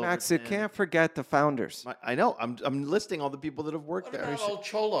 Nancy Silver. Max, you can't forget the founders. I know. I'm listing all the people that have worked What there. about El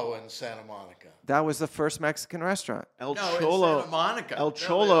Cholo in Santa Monica? That was the first Mexican restaurant. El No, in Cholo. Santa Monica. El No,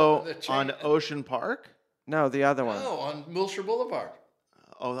 Cholo the chain- on Ocean Park. No, the other one. No, on Wilshire Boulevard.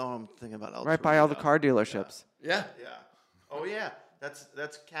 Oh, no, I'm thinking about El Right by all the Chorrito. car dealerships. Yeah. Yeah. Oh yeah.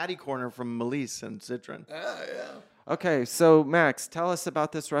 That's catty corner from Melise and Citron. Yeah. Okay, so Max, tell us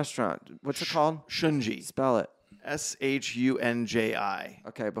about this restaurant. What's it called? Shunji. Spell it. Shunji.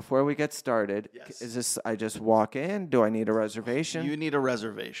 Okay, before we get started, Yes. is this I just walk in? Do I need a reservation? You need a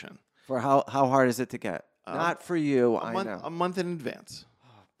reservation. For how hard is it to get? Not for you, I know. A month in advance.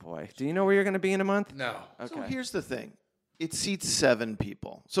 Boy, do you know where you're going to be in a month? No. Okay. So here's the thing. It seats 7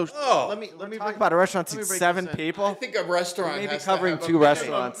 people. So let me Talk break- about a restaurant let me seats break 7 this in. I people. think a restaurant Maybe has covering to have 2 a minimum-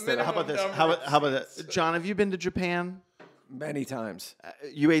 restaurants today. How about this? minimum How number about of this? seats. John, have you been to Japan? Many times.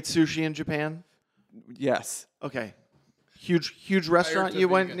 You ate sushi in Japan? Yes. Okay. Huge restaurant. to You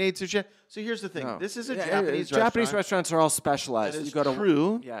went vegan. and ate sushi. So here's the thing. No. This is a Yeah, Japanese Japanese restaurant. restaurants are all specialized. That is you go to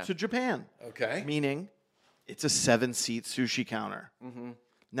true Yeah. to Japan. Okay. Meaning, it's a 7-seat sushi counter. Mm-hmm.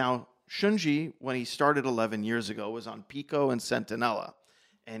 Now, Shunji, when he started 11 years ago, was on Pico and Centinela,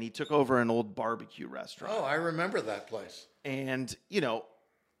 and he took over an old barbecue restaurant. Oh, I remember that place. And,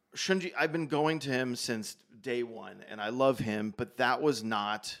 Shunji, I've been going to him since day one, and I love him, but that was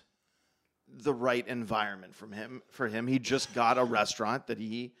not the right environment for him. He just got a restaurant that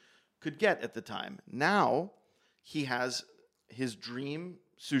he could get at the time. Now, he has his dream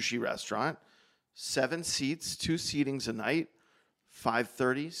sushi restaurant, 7 seats, 2 seatings a night,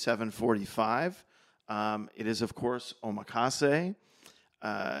 5:30, 7:45. It is, of course, omakase.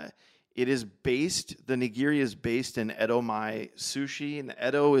 It is the nigiri is based in Edo-mai sushi, and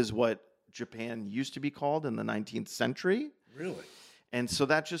Edo is what Japan used to be called in the 19th century. Really? And so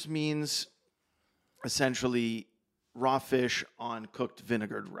that just means essentially raw fish on cooked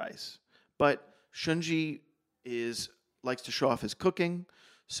vinegared rice. But Shunji likes to show off his cooking.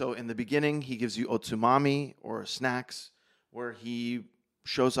 So in the beginning, he gives you otsumami or snacks where he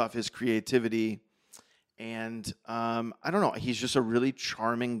shows off his creativity. And I don't know, he's just a really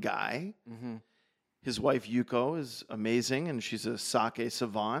charming guy. Mm-hmm. His wife Yuko is amazing, and she's a sake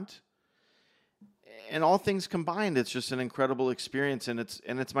savant. And all things combined, it's just an incredible experience, and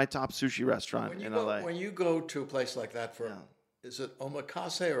it's my top sushi restaurant in LA. When you go to a place like that is it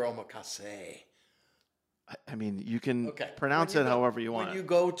omakase or omakase? I mean, you can pronounce it however you want. When you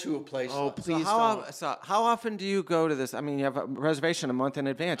go to a place, please don't. So how often do you go to this? I mean, you have a reservation a month in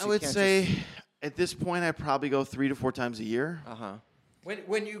advance. I would say at this point, I probably go 3 to 4 times a year.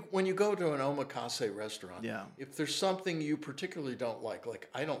 When you go to an omakase restaurant, if there's something you particularly don't like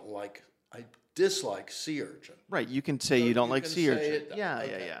I dislike sea urchin. Right, you can say you don't like sea urchin.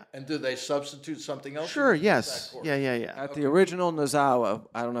 Yeah. And do they substitute something else? Sure, yes. Yeah. At the original Nozawa,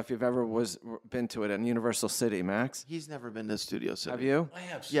 I don't know if you've ever been to it in Universal City, Max. He's never been to Studio City. Have you? I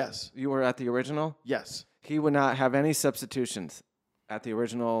have. Yes. You were at the original? Yes. He would not have any substitutions at the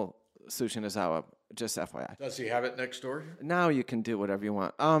original Sushi Nozawa, just FYI. Does he have it next door? Now you can do whatever you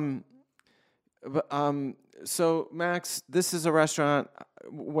want. So Max, this is a restaurant.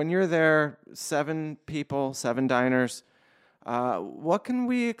 When you're there, 7 people, 7 diners. What can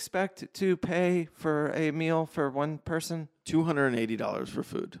we expect to pay for a meal for one person? $280 for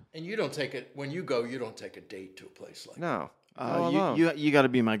food. And you don't take it when you go. You don't take a date to a place like that. No. You got to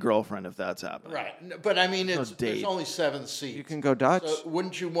be my girlfriend if that's happening. Right, but I mean, there's only 7 seats. You can go Dutch. So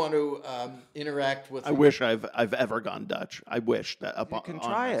wouldn't you want to interact with? I wish I've ever gone Dutch. I wish that. You can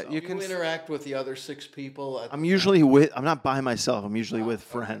try it. You can interact with the other 6 people. I'm not by myself. I'm usually with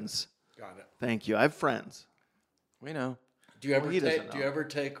friends. Got it. Thank you. I have friends. We know. Do you ever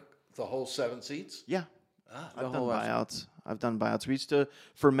take the whole 7 seats? Yeah. I've done buyouts. We used to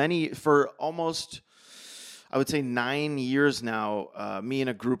for almost, I would say 9 years now, me and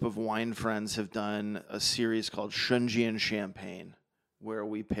a group of wine friends have done a series called Shunji and Champagne, where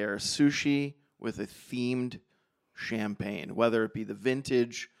we pair sushi with a themed champagne, whether it be the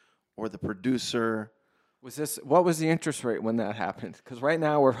vintage or the producer. What was the interest rate when that happened? Because right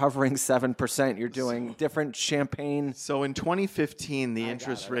now we're hovering 7%. You're doing different champagne. So in 2015, the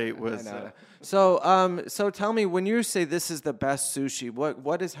interest rate was. So tell me, when you say this is the best sushi,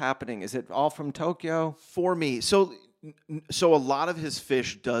 what is happening? Is it all from Tokyo? For me, so a lot of his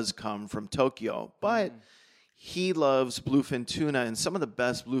fish does come from Tokyo, but he loves bluefin tuna, and some of the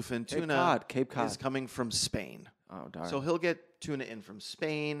best bluefin tuna Cape Cod is coming from Spain. Oh, darn. So he'll get tuna in from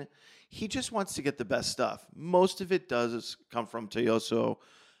Spain. He just wants to get the best stuff. Most of it does come from Toyosu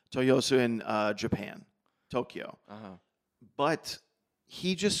in Japan, Tokyo. But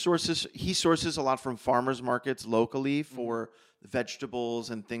he sources a lot from farmers markets locally for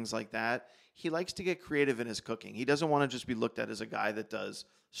vegetables and things like that. He likes to get creative in his cooking. He doesn't want to just be looked at as a guy that does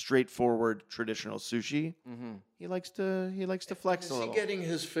straightforward traditional sushi. He likes to flex a little. Is he getting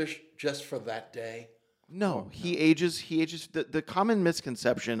his fish just for that day? No, he ages. The common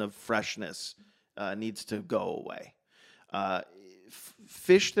misconception of freshness needs to go away.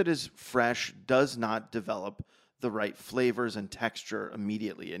 Fish that is fresh does not develop the right flavors and texture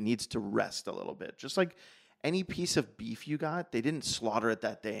immediately. It needs to rest a little bit. Just like any piece of beef you got, they didn't slaughter it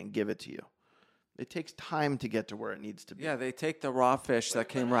that day and give it to you. It takes time to get to where it needs to be. Yeah, they take the raw fish that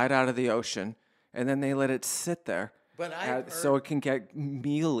came right out of the ocean, and then they let it sit there. So it can get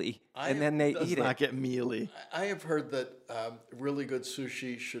mealy, and then they eat it. It does not get mealy. I have heard that really good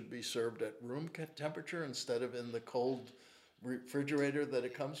sushi should be served at room temperature instead of in the cold refrigerator that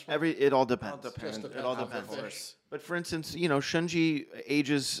it comes from. It all depends. It all depends. But for instance, Shunji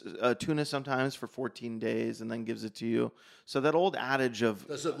ages tuna sometimes for 14 days and then gives it to you. So that old adage of...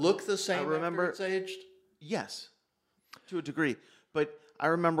 Does it look the same after it's aged? Yes, to a degree. But I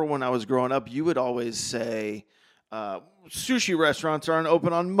remember when I was growing up, you would always say... sushi restaurants aren't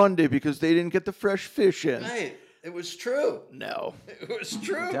open on Monday because they didn't get the fresh fish in. Right. It was true. No. It was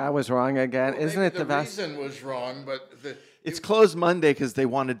true. Dad was wrong again. Well, Isn't it the best? The reason was wrong, but... It's closed Monday because they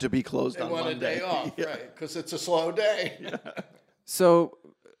wanted to be closed on Monday. They want a day off, right, because it's a slow day. So,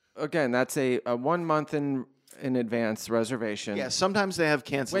 again, that's a 1 month in advance reservation. Yeah, sometimes they have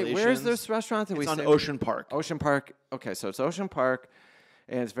cancellations. Wait, where's this restaurant that It's on Ocean Park. Ocean Park. Okay, so it's Ocean Park.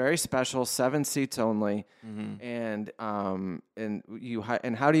 And it's very special, 7 seats only. Mm-hmm.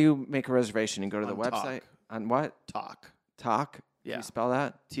 And how do you make a reservation? You go to the On website Talk. on what? Talk. Talk. Yeah. Can you spell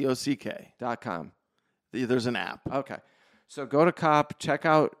that? TOCK. .com. There's an app. Okay. So go to COP, check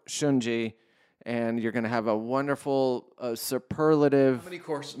out Shunji, and you're going to have a wonderful, superlative How many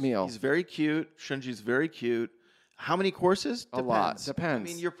courses? meal. He's very cute. Shunji's very cute. How many courses? A lot. Depends.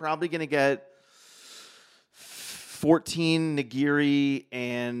 I mean, you're probably going to get 14 nigiri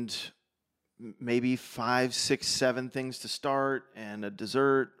and maybe 5, 6, 7 things to start, and a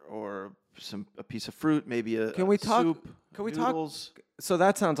dessert or a piece of fruit, maybe a Can we talk? soup. Can we noodles. talk? So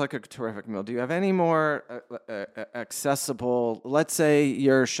that sounds like a terrific meal. Do you have any more accessible? Let's say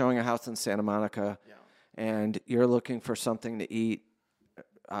you're showing a house in Santa Monica, and you're looking for something to eat,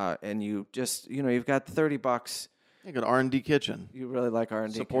 and you just you've got $30. You got R&D kitchen. You really like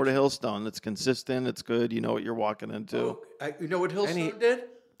R&D. Support a Hillstone. It's consistent. It's good. You know what you're walking into. You know what Hillstone did?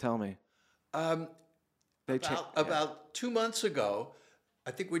 Tell me. About 2 months ago,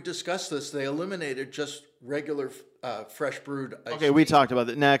 I think we discussed this. They eliminated just regular fresh brewed ice Okay, we talked about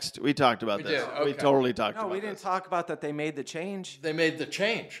that. Next, we talked about this. did, okay. We totally talked about No, this. we didn't talk about that. They made the change. They made the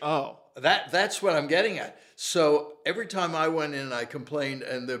change. Oh. That's what I'm getting at. So every time I went in, I complained,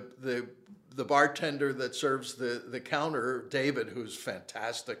 and the bartender that serves the counter, David, who's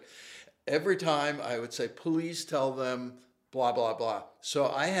fantastic, every time I would say, please tell them blah, blah, blah. So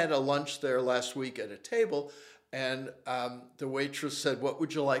I had a lunch there last week at a table, and the waitress said, what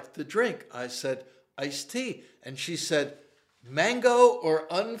would you like to drink? I said, iced tea. And she said, mango or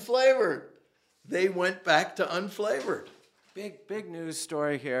unflavored? They went back to unflavored. Big news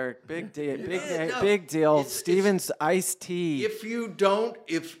story here. Big deal. no, Big deal. it's- Steven's iced tea. If you don't,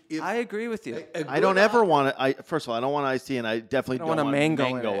 if I agree with you. I don't ever want to. First of all, I don't want iced tea, and I definitely don't want a mango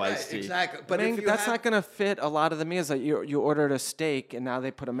in it. iced tea. Exactly. But if you that's have, not going to fit a lot of the meals. Like you ordered a steak, and now they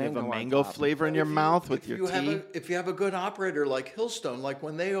put a You mango have a on mango top. flavor in your mouth with your tea. If you have a good operator like Hillstone, like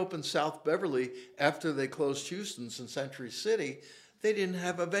when they opened South Beverly after they closed Houston's in Century City, they didn't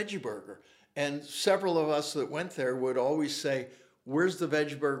have a veggie burger. And several of us that went there would always say, where's the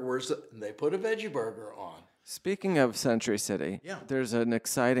veggie burger? And they put a veggie burger on. Speaking of Century City, there's an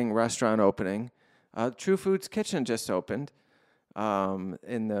exciting restaurant opening. True Foods Kitchen just opened in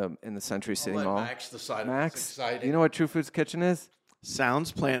the Century City Let Mall. Max decide. Max, It's exciting. you know what True Foods Kitchen is?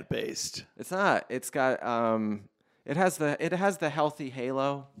 Sounds plant-based. It's not. It's got it has the healthy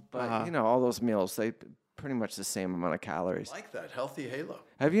halo, but all those meals they pretty much the same amount of calories. I like that healthy halo.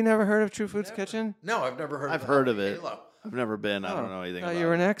 Have you never heard of True Foods Kitchen? No, I've never heard. I've the heard of healthy it. Halo. I've never been. I don't know anything about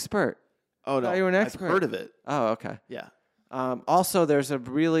You're it. an expert. Oh, no. you were an expert. I've heard of it. Oh, okay. Yeah. Also, there's a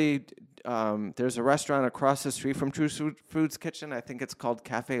restaurant across the street from True Foods Kitchen. I think it's called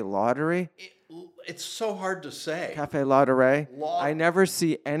Cafe Lauderie. It's so hard to say. Cafe Lauderie. I never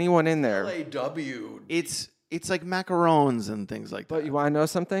see anyone in there. LAW. It's like macarons and things like But that. you want to know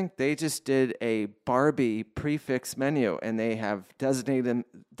something? They just did a Barbie prefix menu, and they have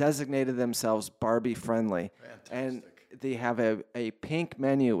designated themselves Barbie friendly. Fantastic. And they have a pink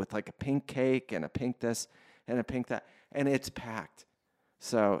menu with like a pink cake and a pink this and a pink that, and it's packed.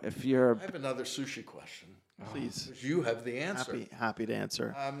 So if you're I have another sushi question. Please. 'Cause you have the answer. Happy to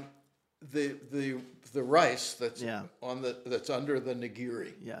answer. The rice that's Yeah. that's under the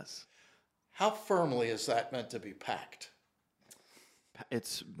nigiri. Yes. How firmly is that meant to be packed?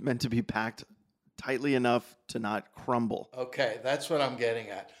 It's meant to be packed tightly enough to not crumble. Okay, that's what I'm getting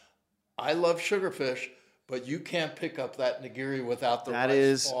at. I love sugarfish, but you can't pick up that nigiri without the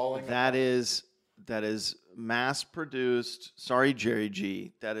rice falling. That is mass produced. Sorry, Jerry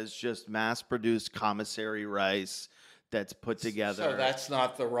G. That is just mass produced commissary rice that's put together. So that's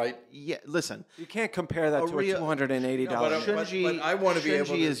not the right. Yeah, listen. you can't compare that to a $280. But I want to be able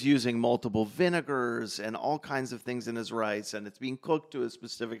Shunji to. is using multiple vinegars and all kinds of things in his rice, and it's being cooked to a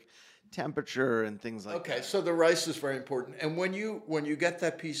specific temperature and things like that. Okay, so the rice is very important. And when you get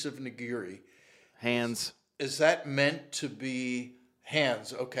that piece of nigiri, Hands. is that meant to be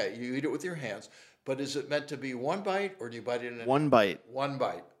hands? Okay, you eat it with your hands, but is it meant to be one bite, or do you bite it in One bite. one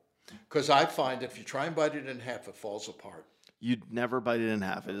bite? Because I find if you try and bite it in half, it falls apart. You'd never bite it in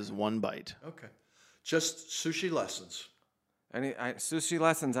half. It is one bite. Okay, just sushi lessons. Sushi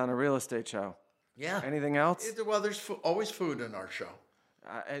lessons on a real estate show. Yeah. Anything else? Well, there's always food in our show.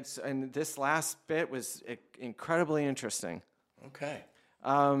 And this last bit was incredibly interesting. Okay.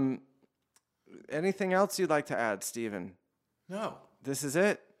 Anything else you'd like to add, Stephen? No. This is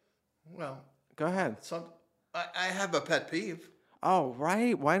it? Well, Go ahead. I have a pet peeve. Oh,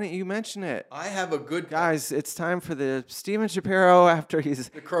 right. Why didn't you mention it? I have a good Guys, it's time for the Steven Shapiro after he's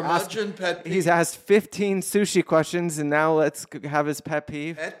the curmudgeon pet peeve. he's asked 15 sushi questions, and now let's have his pet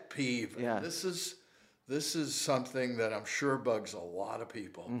peeve. Pet peeve. Yeah. And this is something that I'm sure bugs a lot of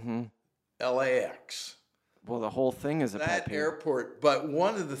people. Mm-hmm. LAX. Well, the whole thing is a pet That peeve. airport, but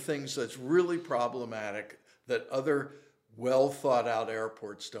one of the things that's really problematic that other well thought out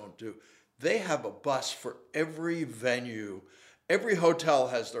airports don't do, they have a bus for every venue. Every hotel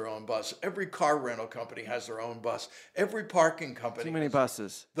has their own bus. Every car rental company has their own bus. Every parking company. Too many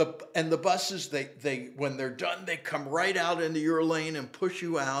buses. And the buses, they when they're done, they come right out into your lane and push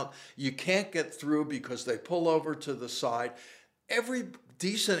you out. You can't get through because they pull over to the side. Every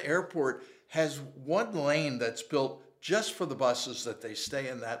decent airport has one lane that's built just for the buses that they stay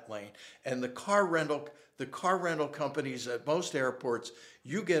in that lane. And the car rental companies at most airports,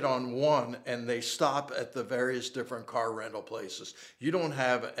 you get on one and they stop at the various different car rental places. You don't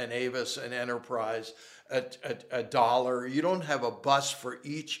have an Avis, an Enterprise, a Dollar. You don't have a bus for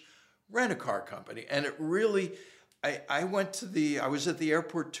each rent-a-car company. And it really, I was at the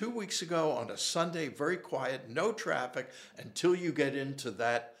airport 2 weeks ago on a Sunday, very quiet, no traffic, until you get into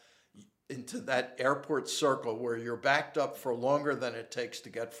that airport circle where you're backed up for longer than it takes to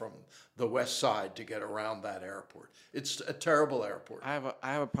get from the west side to get around that airport. It's a terrible airport. I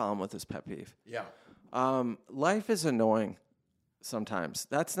have a problem with this pet peeve. Yeah. Life is annoying sometimes.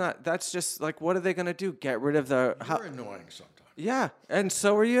 That's just like, what are they going to do? Get rid of the... You're annoying sometimes. Yeah, and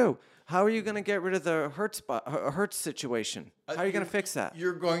so are you. How are you going to get rid of the Hertz situation? How are you going to fix that?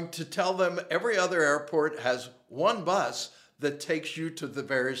 You're going to tell them every other airport has one bus that takes you to the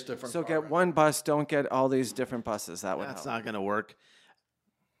various different. So get one bus. Don't get all these different buses. That would That's help. not going to work.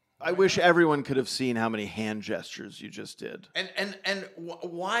 I wish everyone could have seen how many hand gestures you just did. And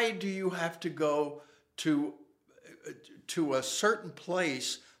why do you have to go to a certain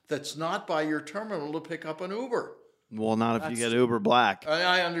place that's not by your terminal to pick up an Uber? Well, not if you get Uber Black.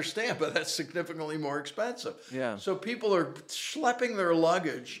 I understand, but that's significantly more expensive. Yeah. So people are schlepping their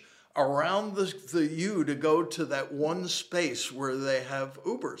luggage around the U to go to that one space where they have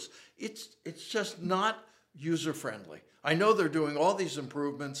Ubers. It's just not user friendly. I know they're doing all these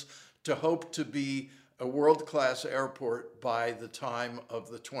improvements to hope to be a world-class airport by the time of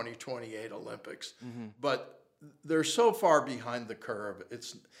the 2028 Olympics, but they're so far behind the curve.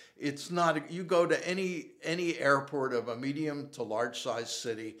 It's not. You go to any airport of a medium to large size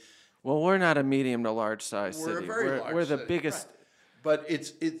city. Well, we're not a medium to large size city. We're a very large We're the city, biggest. right. But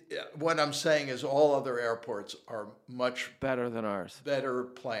what I'm saying is all other airports are much Better than ours. better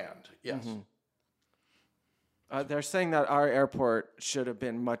planned. Yes. They're saying that our airport should have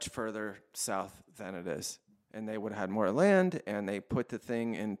been much further south than it is. And they would have had more land, and they put the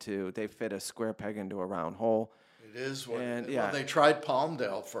thing they fit a square peg into a round hole. It is what And, well, they tried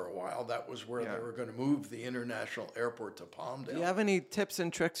Palmdale for a while. That was where they were going to move the international airport to Palmdale. Do you have any tips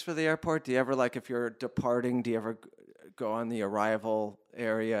and tricks for the airport? Do you ever, like, if you're departing, do you ever go on the arrival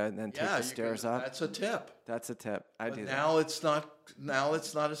area and then take the stairs up? That's a tip. That's a tip. I do that. Now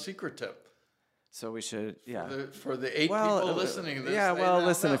it's not a secret tip. So we should, For the 8 people listening to this. Yeah,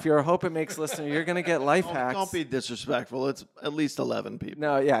 listen, if you're a Hope It Makes listener, you're going to get life hacks. Don't be disrespectful. It's at least 11 people.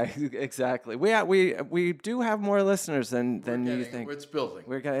 No, yeah, exactly. We do have more listeners than you think. It's building.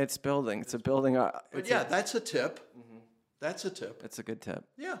 It's building. It's a building. But that's a tip. That's a tip. It's a good tip.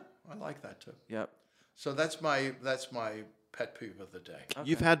 Yeah, I like that tip. Yep. So that's my pet peeve of the day. Okay.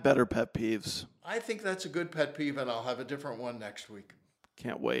 You've had better pet peeves. I think that's a good pet peeve, and I'll have a different one next week.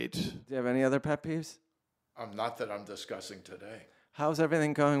 Can't wait. Do you have any other pet peeves? Not that I'm discussing today. How's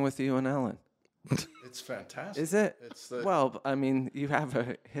everything going with you and Ellen? It's fantastic. Is it? Well, I mean, you have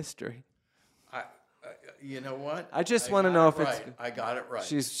a history. You know what? I just want to know if it's. I got it right.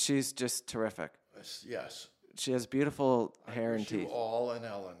 She's just terrific. Yes. She has beautiful hair and You teeth. all and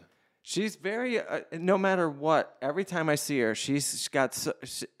Ellen. She's very. No matter what, every time I see her, she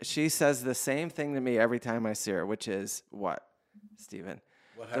says the same thing to me every time I see her, which is what, Stephen?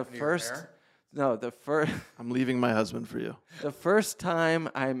 What happened to your hair? No, the first. I'm leaving my husband for you. The first time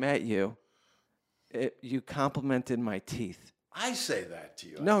I met you, you complimented my teeth. I say that to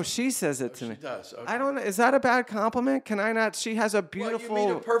you. No, she says it to me. She does. Okay. I don't know. Is that a bad compliment? Can I not? She has a beautiful. Well,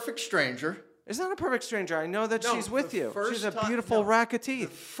 you meet a perfect stranger. It's not a perfect stranger. I know that she's with you. She's a time- beautiful rack of The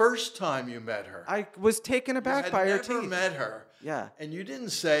teeth. first time you met her. I was taken aback by her teeth. You had never met her. Yeah. And you didn't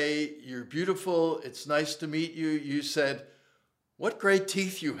say, "You're beautiful. It's nice to meet you." You said, "What great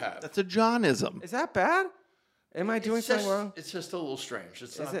teeth you have." That's a Johnism. Is that bad? Am I doing something wrong? It's just a little strange.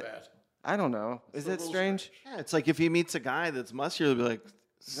 It's not bad. I don't know. Is it strange? Yeah, it's like if he meets a guy that's muscular, he'll be like,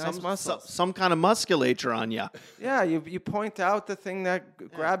 some kind of musculature on you. Yeah, you point out the thing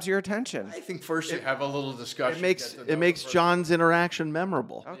that grabs your attention. I think first you have a little discussion. It makes John's interaction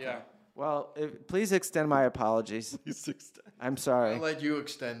memorable. Okay. Yeah. Well, please extend my apologies. I'm sorry. I'll let you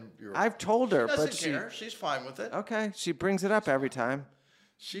extend your. I've told her, She doesn't but care. She's fine with it. Okay, she brings it up every time.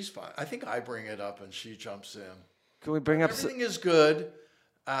 She's fine. I think I bring it up and she jumps in. Can we bring up? Everything is good.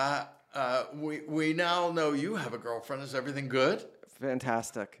 We now know you have a girlfriend. Is everything good?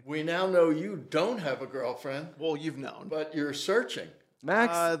 Fantastic. We now know you don't have a girlfriend. Well, you've known. But you're searching.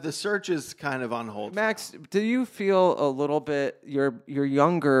 Max, the search is kind of on hold. Max, do you feel a little bit your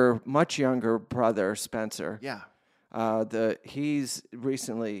much younger brother Spencer? Yeah. He's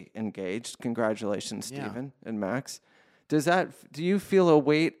recently engaged. Congratulations, Yeah. Stephen and Max. Do you feel a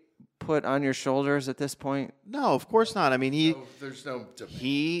weight put on your shoulders at this point? No, of course not. I mean, There's no debate.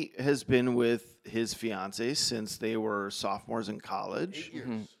 he has been with his fiance since they were sophomores in college. 8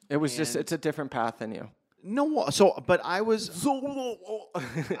 years. It was it's a different path than you. No, but I was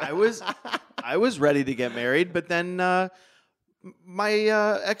ready to get married, but then my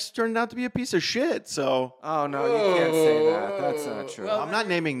ex turned out to be a piece of shit. So Oh no, you can't say that. That's not true. Well, I'm not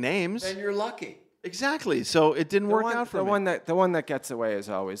naming names. Then you're lucky. Exactly. So it didn't work out for the me. one that gets away is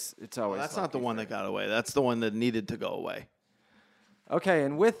always That's not lucky. the one that got away. That's the one that needed to go away. Okay,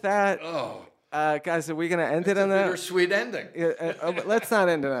 and with that, guys, are we going to end it on that? Bittersweet ending. Let's not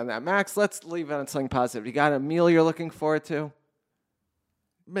end it on that. Max, let's leave it on something positive. You got a meal you're looking forward to?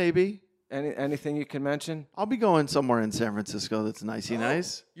 Maybe. Anything you can mention? I'll be going somewhere in San Francisco that's nicey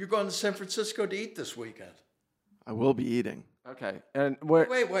nice. You're going to San Francisco to eat this weekend. I will be eating. Okay. And where?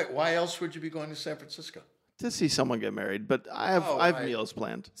 Wait. Why else would you be going to San Francisco? To see someone get married, but I have right. meals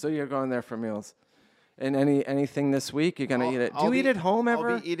planned. So you're going there for meals. And anything this week? You're going to eat it? Do you eat at home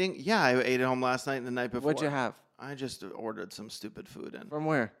ever? I'll be eating. Yeah, I ate at home last night and the night before. What'd you have? I just ordered some stupid food in. From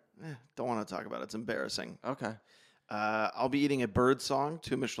where? Don't want to talk about it. It's embarrassing. Okay. I'll be eating at Birdsong,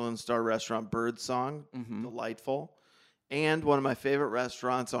 2 Michelin star restaurant, Birdsong. Delightful. And one of my favorite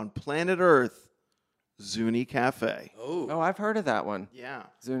restaurants on planet Earth, Zuni Cafe. Oh, I've heard of that one. Yeah.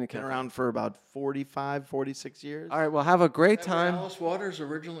 Zuni Been Cafe. around for about 45, 46 years. All right, well, have a great Where time. Alice Waters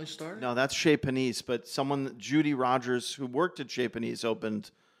originally started? No, that's Chez Panisse, but Judy Rogers, who worked at Chez Panisse, opened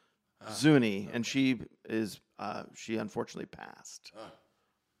Zuni, and she unfortunately passed.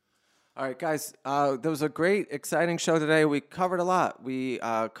 All right, guys, there was a great, exciting show today. We covered a lot. We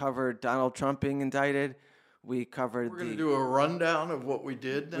covered Donald Trump being indicted. We covered We're going to do a rundown of what we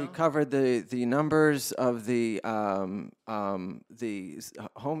did now. We covered the numbers of the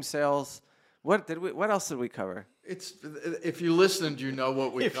home sales. What else did we cover? If you listened, you know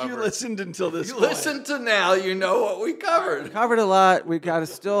what we covered. If you listened until this If you point. listen to now, you know what we covered. We covered a lot. We got to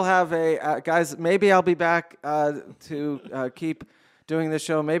still have guys. Maybe I'll be back to keep doing this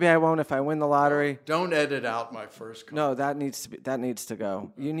show. Maybe I won't if I win the lottery. Don't edit out my first comment. No, that needs to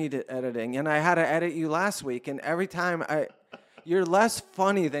go. You need it editing, and I had to edit you last week, and every time you're less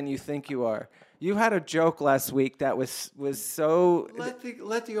funny than you think you are. You had a joke last week that was so. Let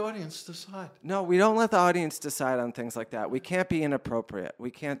the audience decide. No, we don't let the audience decide on things like that. We can't be inappropriate.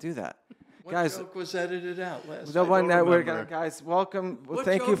 We can't do that. What Guys, joke was edited out last? the one that we're gonna, guys, welcome.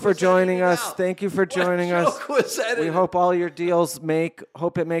 Thank you for joining us. Thank you for joining us. What joke was edited? We hope all your deals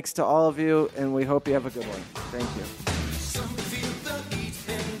hope it makes to all of you, and we hope you have a good one. Thank you.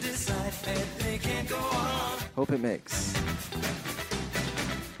 Hope it makes.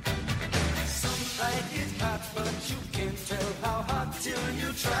 Some like it hot, but you can't tell how hot till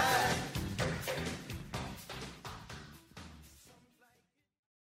you try.